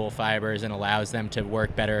loft of the wool fibers and allows them to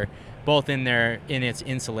work better both in its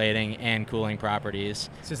insulating and cooling properties.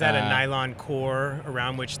 So is that a nylon core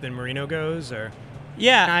around which the merino goes, or?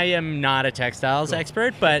 Yeah, I am not a textiles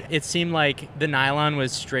expert, but it seemed like the nylon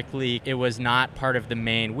was it was not part of the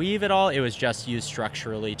main weave at all. It was just used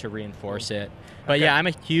structurally to reinforce it. But yeah, I'm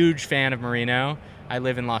a huge fan of merino. I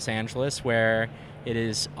live in Los Angeles where it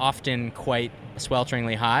is often quite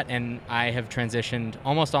swelteringly hot, and I have transitioned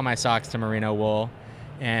almost all my socks to merino wool,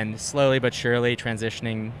 and slowly but surely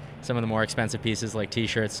transitioning some of the more expensive pieces like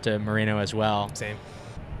t-shirts to merino as well. Same.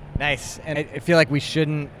 Nice. And I feel like we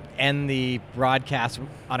shouldn't end the broadcast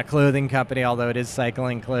on a clothing company, although it is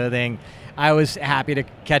cycling clothing. I was happy to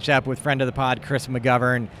catch up with friend of the pod, Chris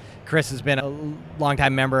McGovern. Chris has been a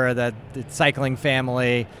longtime member of the cycling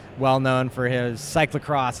family, well known for his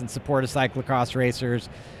cyclocross and support of cyclocross racers.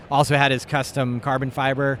 Also had his custom carbon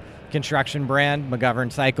fiber construction brand,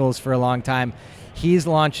 McGovern Cycles, for a long time. He's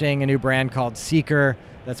launching a new brand called Seeker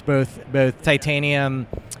that's both titanium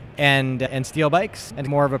and steel bikes, and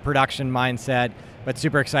more of a production mindset, but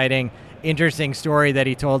super exciting. Interesting story that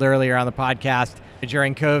he told earlier on the podcast.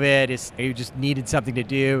 During COVID, he just needed something to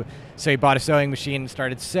do, so he bought a sewing machine and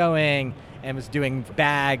started sewing and was doing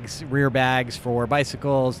bags, rear bags for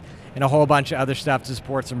bicycles, and a whole bunch of other stuff to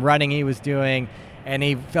support some running he was doing. And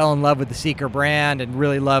he fell in love with the Seeker brand and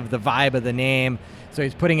really loved the vibe of the name. So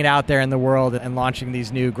he's putting it out there in the world and launching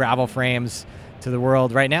these new gravel frames to the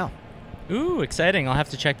world right now. Ooh, exciting. I'll have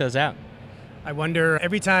to check those out. I wonder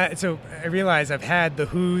every time, so I realize I've had the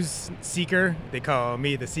Who's Seeker, they call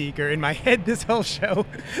me the Seeker, in my head this whole show.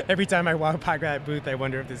 Every time I walk by that booth, I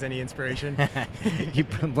wonder if there's any inspiration. You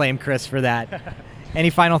blame Chris for that.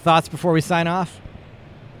 Any final thoughts before we sign off?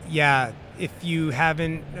 Yeah, if you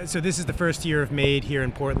haven't, so this is the first year of Made here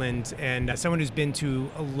in Portland, and someone who's been to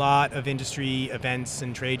a lot of industry events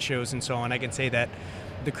and trade shows and so on, I can say that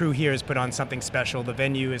the crew here has put on something special. The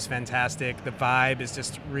venue is fantastic. The vibe has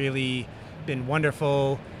just really been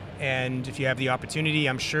wonderful. And if you have the opportunity,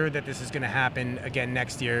 I'm sure that this is going to happen again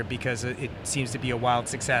next year because it seems to be a wild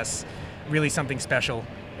success. Really something special,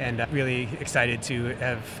 and really excited to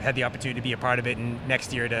have had the opportunity to be a part of it, and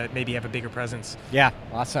next year to maybe have a bigger presence. Yeah,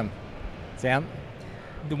 awesome. Sam?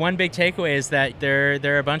 The one big takeaway is that there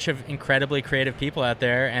are a bunch of incredibly creative people out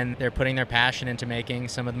there, and they're putting their passion into making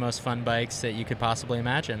some of the most fun bikes that you could possibly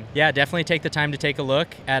imagine. Yeah, definitely take the time to take a look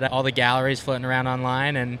at all the galleries floating around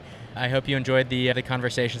online, and I hope you enjoyed the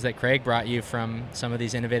conversations that Craig brought you from some of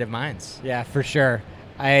these innovative minds. Yeah, for sure.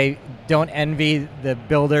 I don't envy the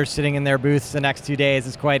builders sitting in their booths the next 2 days.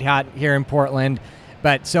 It's quite hot here in Portland,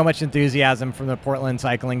 but so much enthusiasm from the Portland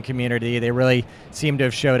cycling community. They really seem to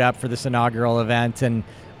have showed up for this inaugural event, and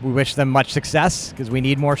we wish them much success because we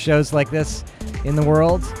need more shows like this in the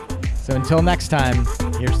world. So until next time,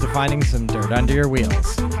 here's to finding some dirt under your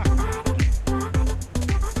wheels.